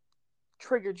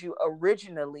triggered you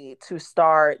originally to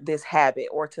start this habit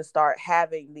or to start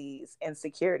having these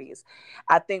insecurities.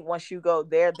 I think once you go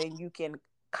there, then you can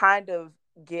kind of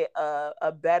get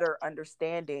a better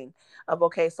understanding of,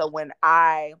 okay, so when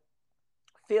I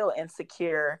feel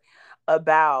insecure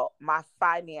about my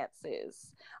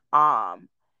finances, um,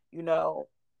 you know,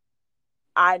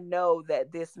 I know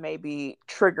that this may be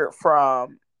triggered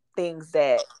from things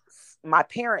that my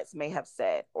parents may have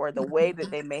said or the way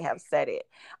that they may have said it.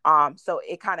 So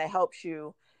it kind of helps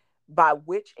you by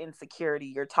which insecurity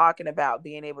you're talking about,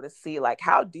 being able to see like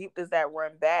how deep does that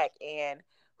run back and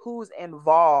who's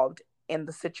involved in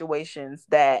the situations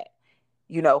that,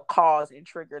 cause and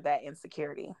trigger that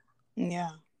insecurity. Yeah,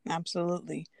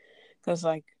 absolutely. Because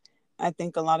like I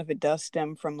think a lot of it does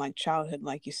stem from like childhood.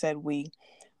 Like you said, we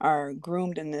are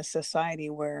groomed in this society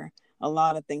where a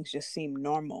lot of things just seem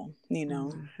normal,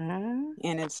 Mm-hmm.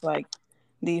 and it's like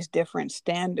these different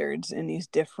standards and these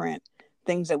different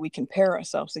things that we compare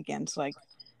ourselves against. Like,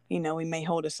 we may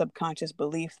hold a subconscious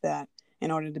belief that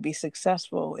in order to be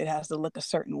successful, it has to look a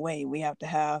certain way. We have to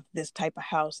have this type of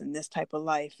house and this type of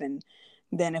life. And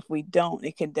then if we don't,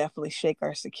 it can definitely shake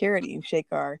our security and shake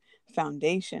our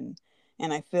foundation.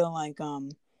 And I feel like,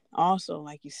 also,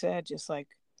 like you said, just like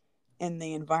in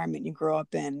the environment you grow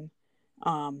up in,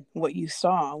 what you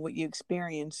saw, what you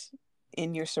experienced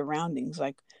in your surroundings,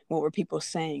 like what were people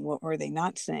saying, what were they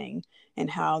not saying, and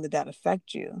how did that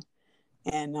affect you?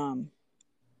 And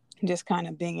just kind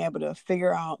of being able to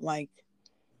figure out like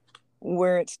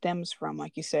where it stems from.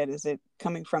 Like you said, is it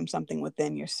coming from something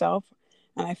within yourself?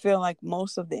 And I feel like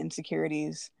most of the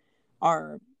insecurities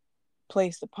are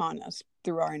placed upon us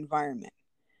through our environment.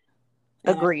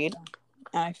 And I Agreed.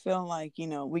 And I feel like,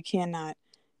 we cannot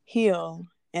heal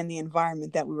in the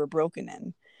environment that we were broken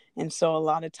in. And so a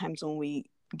lot of times when we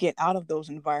get out of those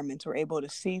environments, we're able to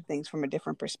see things from a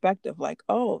different perspective, like,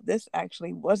 oh, this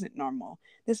actually wasn't normal.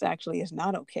 This actually is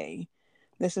not okay.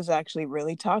 This is actually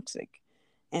really toxic.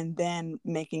 And then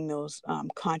making those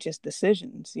conscious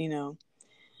decisions,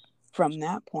 from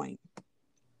that point.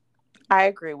 I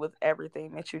agree with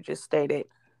everything that you just stated.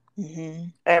 Mm-hmm.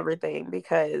 Everything,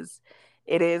 because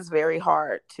it is very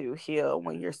hard to heal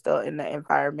when you're still in the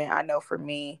environment. I know for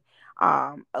me,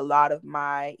 a lot of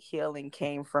my healing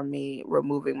came from me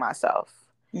removing myself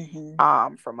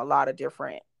Mm-hmm. from a lot of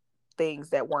different things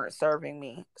that weren't serving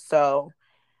me. So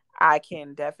I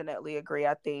can definitely agree.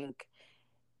 I think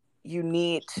you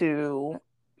need to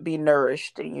be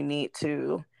nourished and you need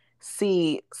to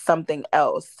see something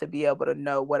else to be able to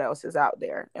know what else is out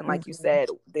there. And like you Mm-hmm. said,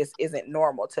 this isn't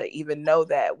normal to even know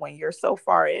that when you're so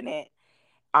far in it,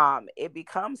 it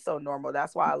becomes so normal.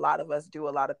 That's why a lot of us do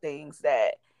a lot of things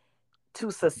that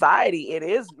to society it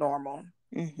is normal.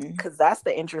 Mm-hmm. Because that's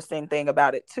the interesting thing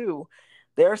about it too.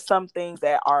 There's some things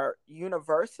that are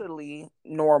universally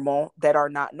normal that are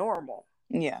not normal.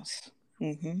 Yes.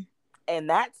 Mm-hmm. And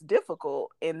that's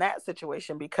difficult in that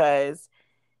situation because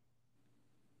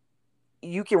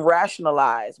you can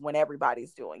rationalize when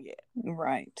everybody's doing it.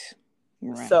 Right.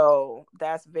 Right. So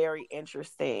that's very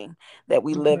interesting that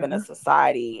we live in a Mm-hmm.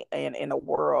 society and in a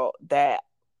world that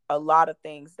a lot of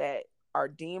things that are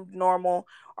deemed normal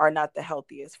are not the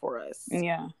healthiest for us.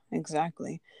 Yeah,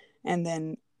 exactly. And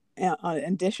then, in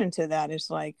addition to that, it's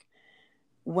like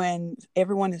when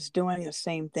everyone is doing the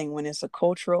same thing, when it's a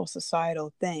cultural,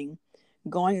 societal thing,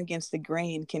 going against the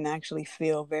grain can actually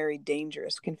feel very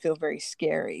dangerous, can feel very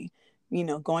scary.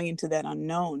 Going into that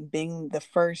unknown, being the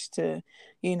first to,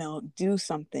 do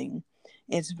something,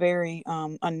 it's very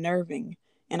unnerving.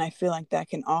 And I feel like that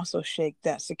can also shake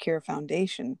that secure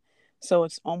foundation. So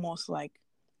it's almost like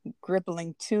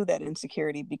gripping to that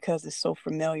insecurity because it's so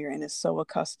familiar and it's so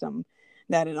accustomed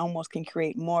that it almost can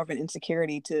create more of an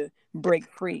insecurity to break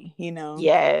free.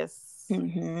 Yes.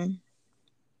 Hmm.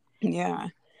 Yeah.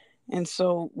 And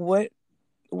so what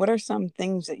are some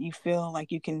things that you feel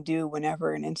like you can do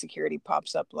whenever an insecurity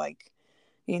pops up, like,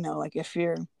 like if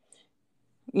you're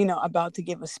about to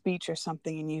give a speech or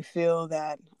something and you feel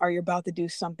that, or you're about to do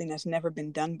something that's never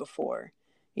been done before,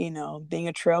 being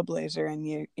a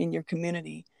trailblazer in your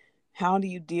community, how do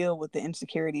you deal with the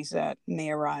insecurities that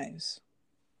may arise?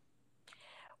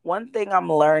 One thing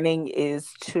I'm learning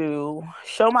is to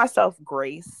show myself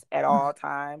grace at all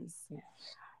times. Yes.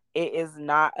 It is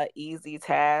not an easy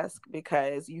task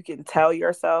because you can tell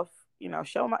yourself,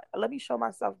 let me show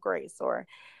myself grace, or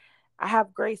I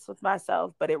have grace with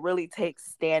myself, but it really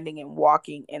takes standing and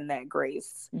walking in that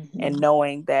grace and Mm-hmm.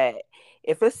 knowing that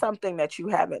if it's something that you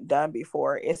haven't done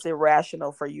before, it's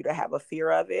irrational for you to have a fear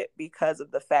of it because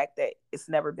of the fact that it's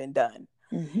never been done.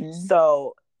 Mm-hmm.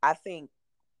 So I think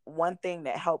one thing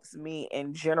that helps me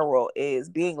in general is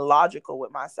being logical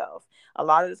with myself. A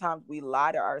lot of the times we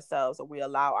lie to ourselves or we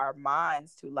allow our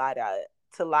minds to lie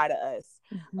to us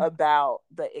Mm-hmm. about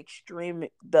the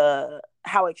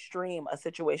how extreme a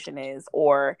situation is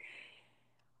or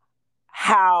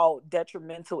how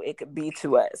detrimental it could be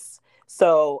to us.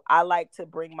 So I like to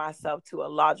bring myself to a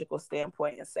logical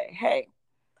standpoint and say, hey,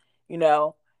 you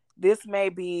know, this may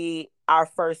be our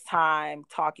first time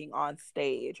talking on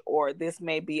stage, or this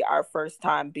may be our first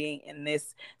time being in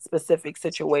this specific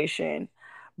situation.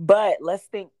 But let's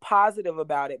think positive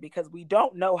about it because we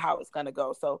don't know how it's going to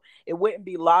go. So it wouldn't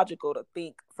be logical to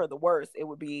think for the worst. It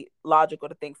would be logical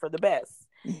to think for the best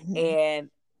Mm-hmm. and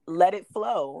let it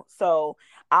flow. So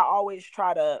I always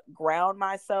try to ground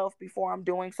myself before I'm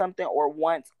doing something, or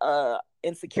once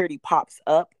insecurity pops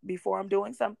up before I'm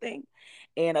doing something.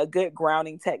 And a good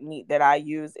grounding technique that I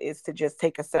use is to just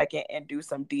take a second and do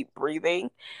some deep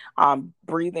breathing.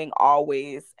 Breathing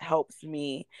always helps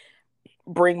me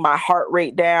bring my heart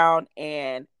rate down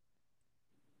and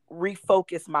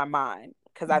refocus my mind.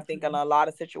 Because I think in Mm-hmm. a lot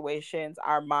of situations,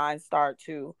 our minds start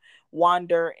to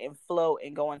wander and float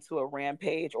and go into a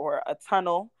rampage or a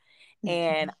tunnel. Mm-hmm.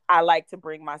 And I like to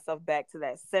bring myself back to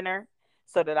that center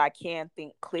so that I can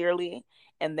think clearly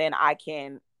and then I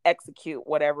can execute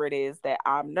whatever it is that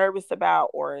I'm nervous about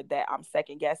or that I'm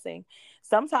second guessing.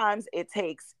 Sometimes it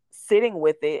takes sitting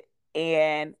with it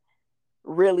and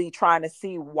really trying to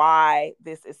see why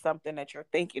this is something that you're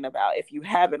thinking about if you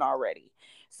haven't already.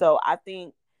 So I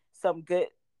think some good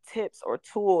tips or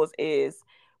tools is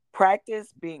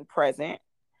practice being present,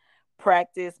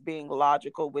 practice being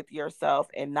logical with yourself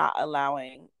and not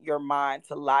allowing your mind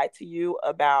to lie to you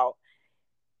about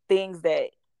things that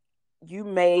you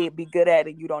may be good at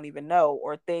and you don't even know,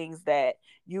 or things that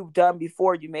you've done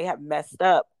before you may have messed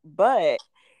up, but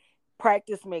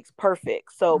practice makes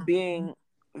perfect. So being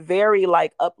very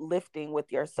like uplifting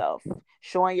with yourself,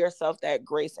 showing yourself that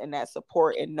grace and that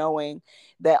support, and knowing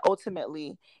that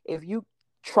ultimately if you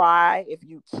try, if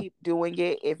you keep doing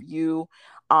it, if you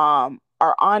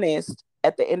are honest,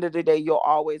 at the end of the day you'll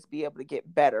always be able to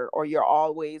get better, or you'll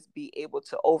always be able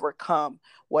to overcome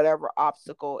whatever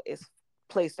obstacle is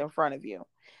placed in front of you.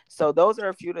 So those are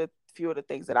a few of the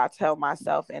things that I tell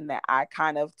myself and that I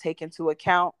kind of take into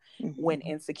account when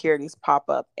insecurities pop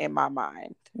up in my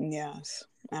mind. Yes,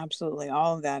 absolutely.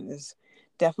 All of that is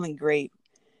definitely great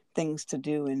things to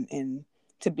do, and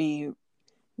to be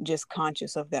just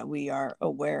conscious of, that we are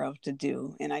aware of to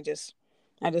do. And I just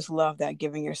love that,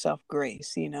 giving yourself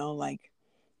grace, like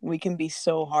we can be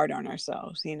so hard on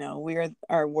ourselves, we are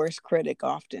our worst critic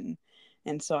often.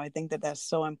 And so I think that that's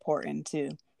so important,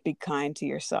 to be kind to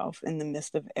yourself in the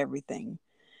midst of everything.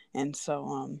 And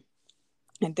so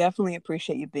I definitely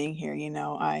appreciate you being here.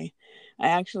 I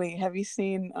actually, have you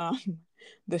seen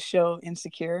the show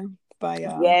Insecure by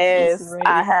Issa Yes,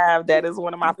 I Rae? have. That is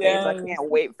one of my favorites. I Yes.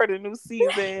 can't wait for the new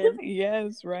season.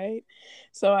 Yes, right.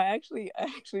 So I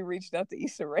actually reached out to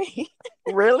Issa Rae.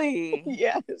 Really?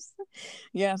 Yes.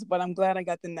 Yes, but I'm glad I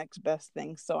got the next best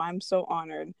thing. So I'm so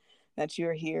honored that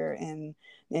you're here, and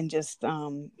just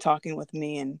talking with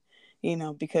me,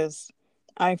 and because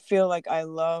I feel like I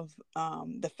love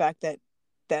the fact that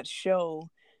that show,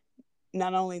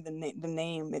 not only the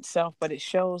name itself, but it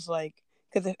shows, like,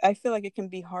 because I feel like it can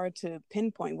be hard to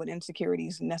pinpoint what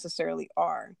insecurities necessarily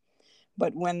are.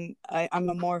 But when I'm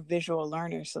a more visual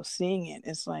learner, so seeing it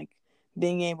is like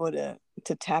being able to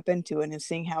tap into it and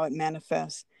seeing how it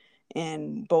manifests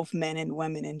in both men and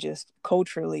women, and just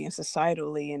culturally and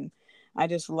societally. And I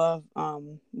just love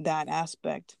that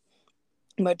aspect.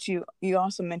 But you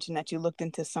also mentioned that you looked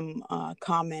into some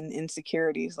common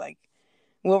insecurities. Like,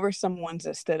 what were some ones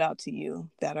that stood out to you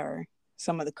that are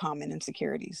some of the common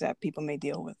insecurities that people may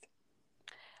deal with?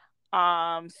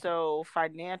 So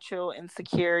financial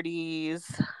insecurities,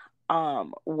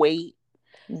 weight,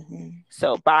 Mm-hmm.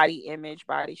 so body image,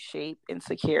 body shape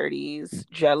insecurities,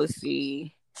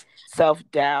 jealousy,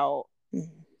 self-doubt,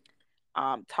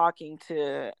 Mm-hmm. talking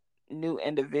to new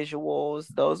individuals.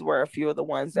 Those were a few of the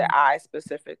ones that I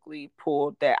specifically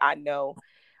pulled that I know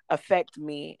affect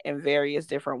me in various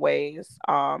different ways.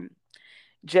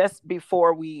 Just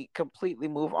before we completely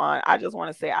move on, I just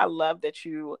want to say I love that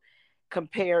you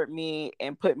compared me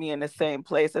and put me in the same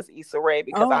place as Issa Rae,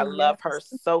 because I Oh, love her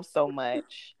yes. so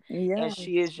much. And Yes.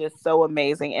 she is just so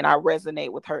amazing, and I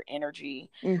resonate with her energy.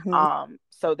 Mm-hmm.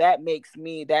 So that makes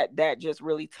me, that just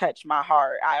really touched my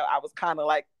heart. I was kind of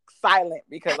like silent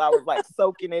because I was like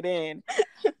soaking it in.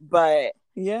 But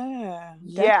Yeah,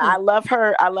 yeah,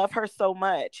 definitely. I love her so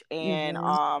much. And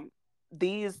Mm-hmm.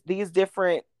 these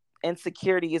different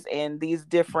insecurities and these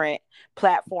different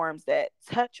platforms that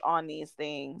touch on these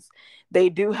things, they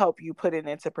do help you put it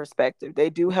into perspective.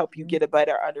 They do help you get a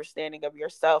better understanding of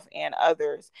yourself and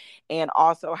others, and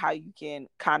also how you can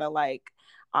kind of like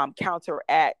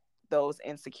counteract those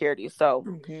insecurities. So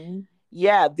Mm-hmm.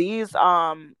 yeah, these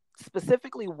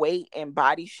specifically weight and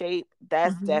body shape,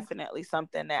 that's Mm-hmm. definitely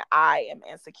something that I am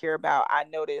insecure about. I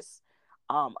notice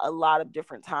a lot of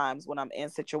different times when I'm in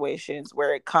situations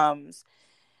where it comes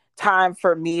time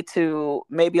for me to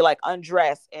maybe like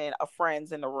undress and a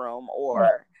friend's in the room,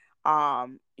 or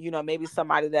maybe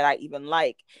somebody that I even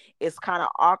like, it's kind of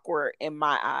awkward in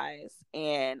my eyes,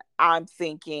 and I'm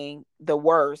thinking the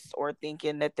worst, or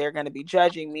thinking that they're going to be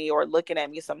judging me or looking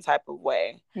at me some type of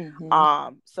way.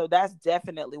 Mm-hmm. So that's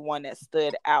definitely one that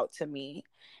stood out to me.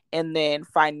 And then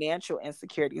financial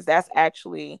insecurities, that's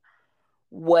actually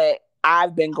what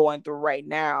I've been going through right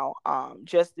now.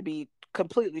 Just to be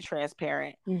completely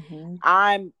transparent, Mm-hmm.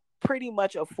 I'm pretty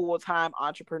much a full-time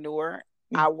entrepreneur.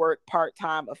 I work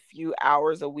part-time a few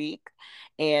hours a week,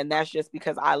 and that's just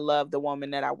because I love the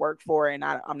woman that I work for, and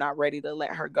I'm not ready to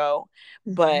let her go.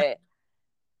 Mm-hmm. But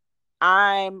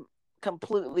I'm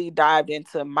completely dived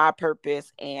into my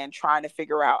purpose and trying to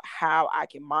figure out how I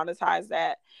can monetize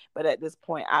that. But at this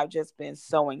point, I've just been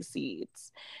sowing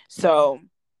seeds. So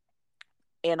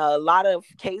in a lot of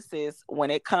cases,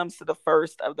 when it comes to the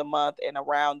first of the month and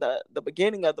around the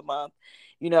beginning of the month,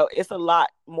 it's a lot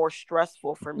more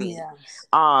stressful for me. Yes.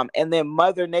 And then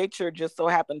Mother Nature just so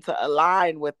happened to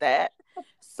align with that.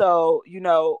 So,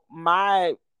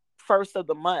 my first of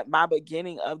the month, my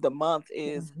beginning of the month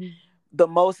is Mm-hmm. the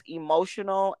most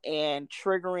emotional and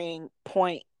triggering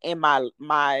point in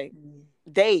my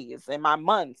days and my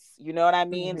months. You know what I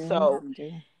mean? So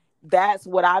Mm-hmm. that's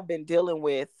what I've been dealing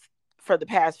with for the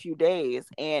past few days,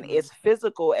 and it's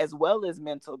physical as well as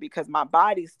mental because my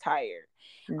body's tired.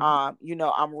 You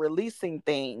know, I'm releasing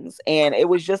things, and it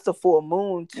was just a full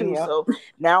moon too. Yep. So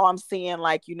now I'm seeing,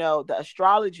 like, you know, the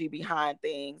astrology behind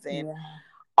things and Yeah.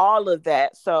 all of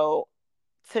that. So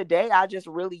today I just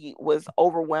really was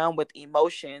overwhelmed with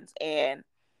emotions and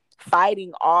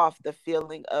fighting off the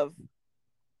feeling of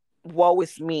woe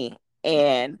is me,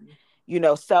 and you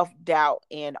know, self-doubt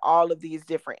and all of these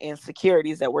different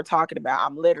insecurities that we're talking about.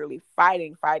 I'm literally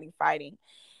fighting,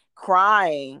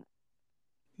 crying,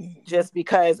 just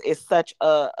because it's such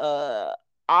a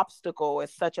obstacle,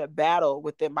 it's such a battle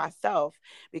within myself,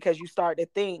 because you start to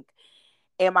think,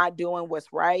 am I doing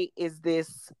what's right? Is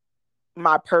this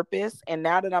my purpose? And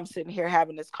now that I'm sitting here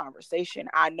having this conversation,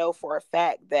 I know for a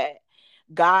fact that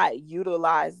God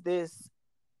utilized this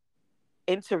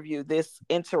interview, this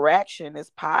interaction,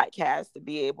 this podcast to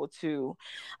be able to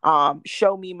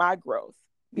show me my growth.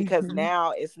 Because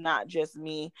now it's not just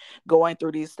me going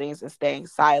through these things and staying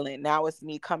silent. Now it's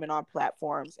me coming on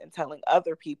platforms and telling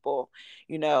other people,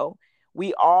 you know,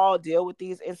 we all deal with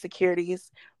these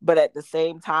insecurities, but at the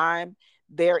same time,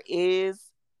 there is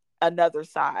another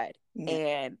side.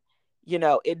 And, you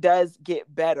know, it does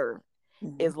get better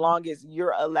as long as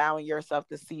you're allowing yourself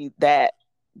to see that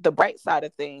the bright side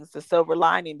of things, the silver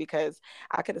lining, because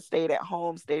I could have stayed at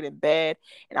home, stayed in bed,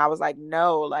 and I was like,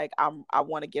 no, like I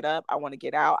want to get up, I want to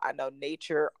get out. I know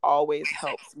nature always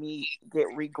helps me get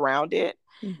regrounded.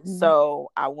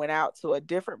 So I went out to a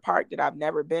different park that I've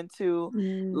never been to,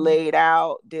 laid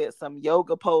out, did some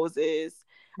yoga poses,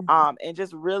 and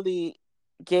just really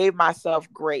gave myself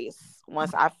grace.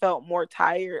 Once I felt more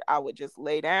tired, I would just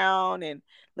lay down and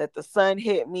let the sun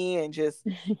hit me and just,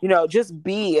 you know, just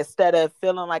be, instead of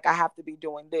feeling like I have to be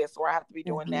doing this or I have to be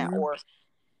doing that, or,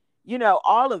 you know,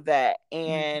 all of that.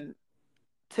 And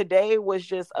today was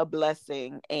just a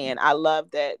blessing. And I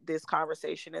love that this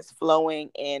conversation is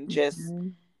flowing and just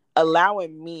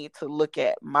allowing me to look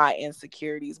at my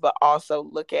insecurities, but also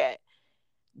look at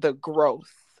the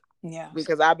growth. Yeah.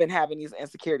 Because I've been having these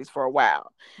insecurities for a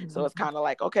while. So it's kind of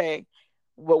like, okay,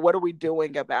 well, what are we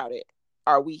doing about it?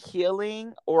 Are we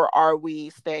healing or are we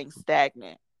staying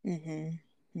stagnant? Yeah.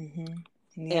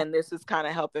 And this is kind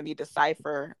of helping me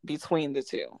decipher between the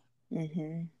two.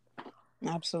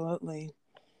 Absolutely.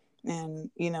 And,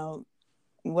 you know,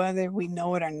 whether we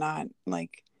know it or not,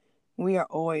 like, we are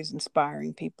always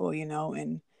inspiring people, you know,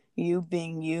 and you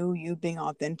being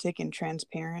authentic and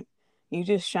transparent, you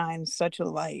just shine such a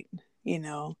light, you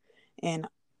know, and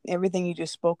everything you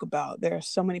just spoke about. There are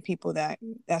so many people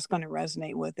that's going to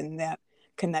resonate with, and that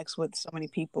connects with so many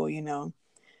people, you know.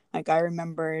 Like, I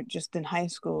remember just in high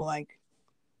school, like,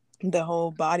 the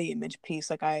whole body image piece,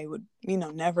 like, I would, you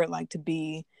know, never like to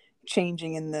be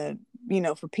changing in the, you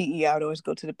know, for PE, I would always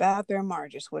go to the bathroom or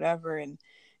just whatever. And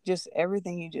just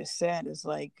everything you just said is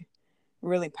like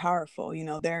really powerful. You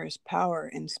know, there is power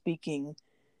in speaking.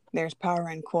 There's power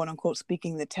in, quote unquote,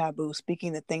 speaking the taboo,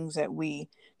 speaking the things that we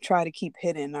try to keep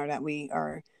hidden or that we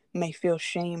are may feel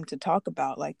shame to talk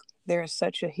about. Like, there is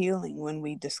such a healing when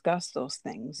we discuss those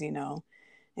things, you know.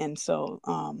 And so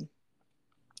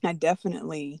I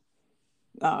definitely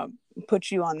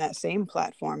put you on that same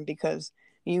platform because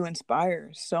you inspire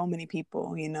so many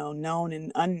people, you know, known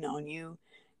and unknown.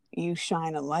 You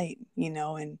shine a light, you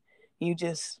know, and you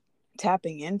just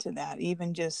tapping into that,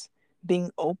 even just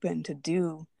being open to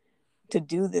do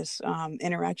this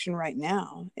interaction right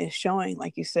now is showing,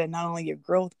 like you said, not only your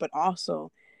growth, but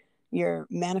also you're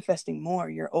manifesting more.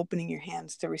 You're opening your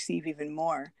hands to receive even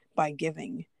more by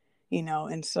giving, you know.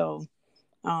 And so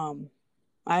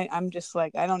I'm just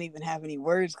like, I don't even have any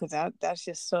words because that's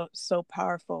just so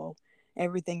powerful,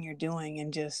 everything you're doing,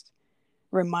 and just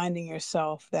reminding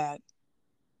yourself that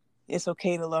it's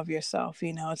okay to love yourself.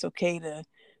 You know, it's okay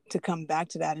to come back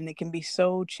to that. And it can be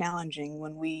so challenging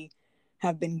when we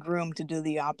have been groomed to do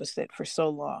the opposite for so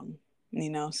long, you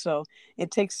know. So it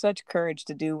takes such courage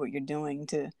to do what you're doing,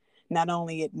 to not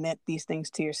only admit these things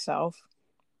to yourself,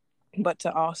 but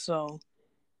to also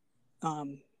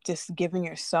just giving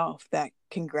yourself that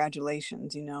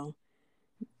congratulations, you know.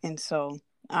 And so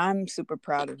I'm super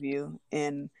proud of you.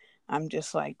 And I'm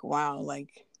just like, wow,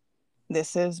 like,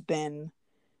 this has been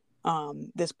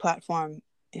this platform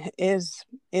is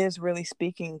really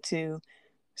speaking to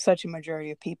such a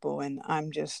majority of people, and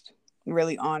I'm just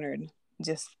really honored,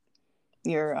 just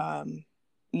your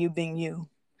you being you.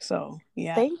 So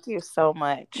yeah. Thank you so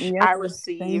much. I Yes,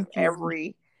 receive thank you.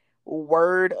 every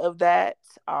word of that.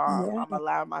 Yeah. I'm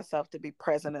allowing myself to be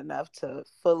present enough to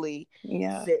fully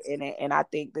Yeah. sit in it. And I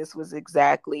think this was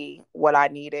exactly what I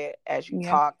needed. As you Yeah.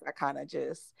 talked, I kind of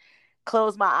just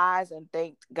closed my eyes and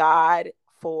thanked God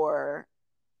for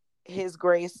his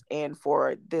grace and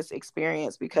for this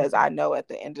experience, because I know at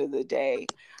the end of the day,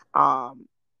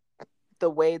 the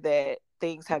way that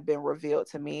things have been revealed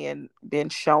to me and been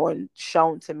shown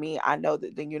to me, I know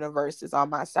that the universe is on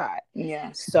my side.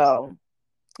 Yes. So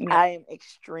Yeah. I am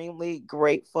extremely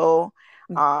grateful.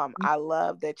 I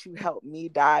love that you helped me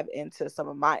dive into some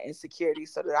of my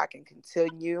insecurities so that I can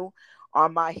continue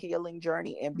on my healing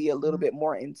journey and be a little bit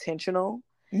more intentional.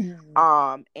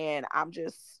 And I'm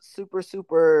just super,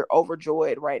 super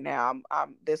overjoyed right now.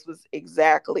 This was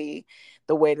exactly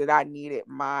the way that I needed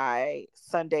my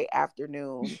Sunday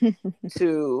afternoon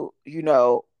to,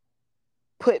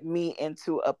 put me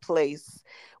into a place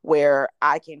where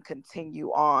I can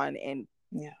continue on and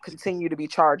continue to be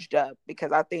charged up,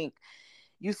 because I think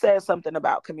you said something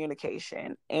about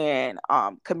communication, and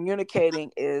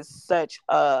communicating is such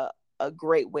a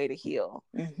great way to heal.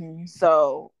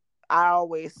 So I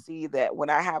always see that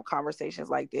when I have conversations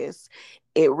like this,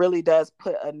 it really does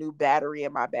put a new battery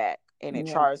in my back, and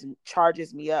it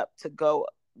charges me up to go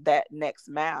that next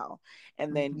mile.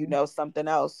 And then, something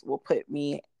else will put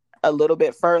me a little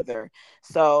bit further.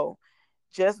 So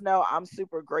just know I'm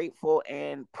super grateful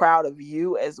and proud of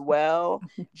you as well,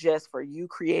 just for you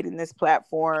creating this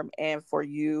platform and for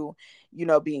you,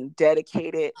 being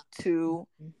dedicated to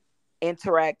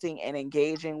interacting and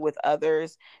engaging with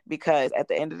others, because at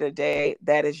the end of the day,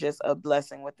 that is just a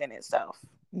blessing within itself.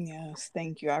 Yes,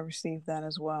 thank you. I received that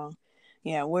as well.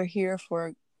 Yeah, we're here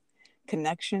for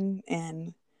connection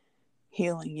and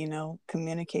healing,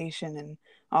 communication and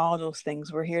all those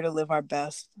things. We're here to live our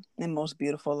best and most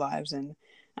beautiful lives. And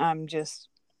I'm just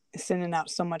sending out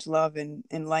so much love and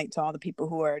light to all the people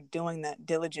who are doing that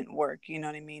diligent work. You know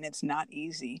what I mean? It's not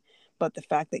easy, but the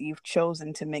fact that you've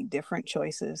chosen to make different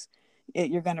choices,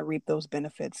 you're going to reap those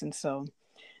benefits. And so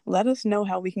let us know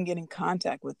how we can get in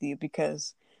contact with you,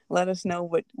 because let us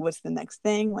know what's the next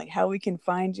thing, like how we can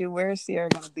find you. Where is Sierra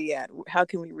going to be at? How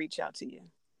can we reach out to you?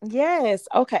 Yes.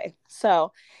 Okay.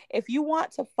 So if you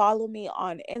want to follow me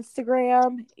on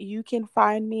Instagram, you can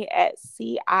find me at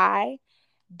ci.mariee.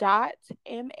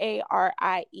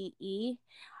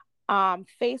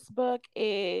 Facebook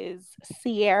is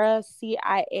Ciara,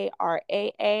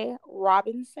 Ciaraa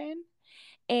Robinson.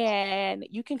 And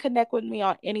you can connect with me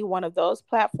on any one of those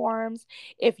platforms.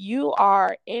 If you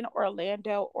are in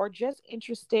Orlando or just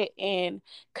interested in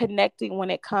connecting when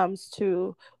it comes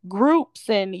to groups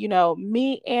and,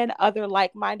 me and other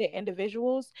like-minded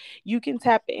individuals, you can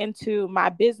tap into my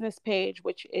business page,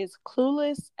 which is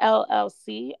Clueless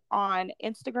LLC on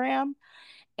Instagram.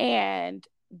 And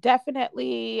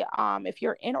definitely, if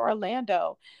you're in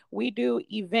Orlando, we do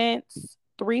events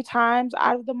 3 times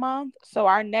out of the month. So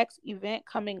our next event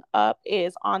coming up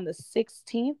is on the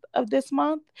 16th of this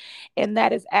month, and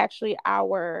that is actually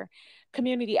our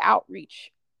community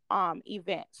outreach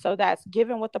event. So that's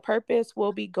Given with a Purpose.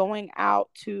 We'll be going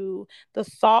out to the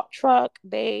salt truck.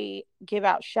 They give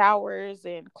out showers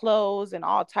and clothes and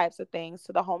all types of things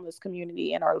to the homeless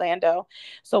community in Orlando.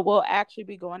 So we'll actually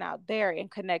be going out there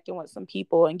and connecting with some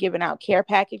people and giving out care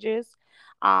packages.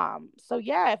 So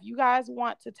yeah, if you guys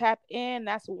want to tap in,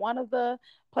 that's one of the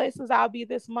places I'll be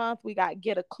this month. We got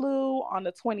Get a Clue on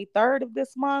the 23rd of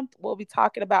this month. We'll be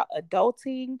talking about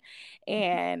adulting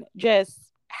and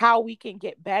just how we can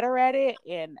get better at it,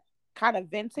 and kind of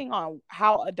venting on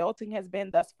how adulting has been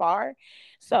thus far.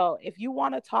 So if you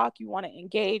want to talk, you want to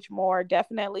engage more,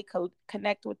 definitely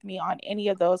connect with me on any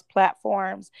of those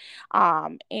platforms,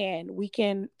 and we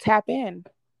can tap in.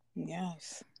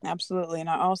 Yes, absolutely. And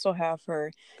I also have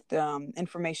the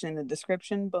information in the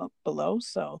description below.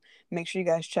 So make sure you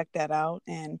guys check that out,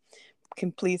 and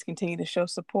please continue to show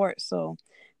support. So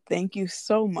thank you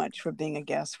so much for being a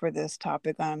guest for this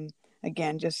topic. I'm,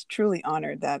 again, just truly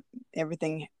honored that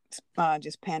everything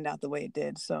just panned out the way it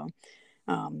did. So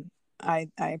I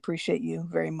appreciate you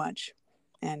very much.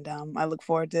 And I look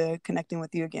forward to connecting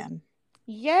with you again.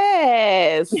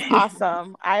 Yes.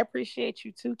 Awesome. I appreciate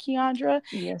you too, Keandra.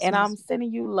 Yes, and I'm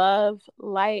sending you love,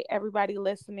 light, everybody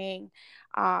listening.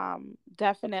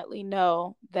 Definitely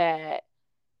know that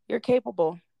you're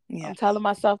capable. Yes. I'm telling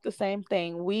myself the same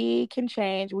thing. We can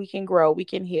change, we can grow, we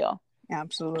can heal.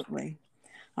 Absolutely.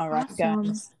 All right, awesome.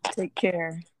 Guys, take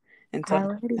care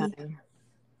until next time.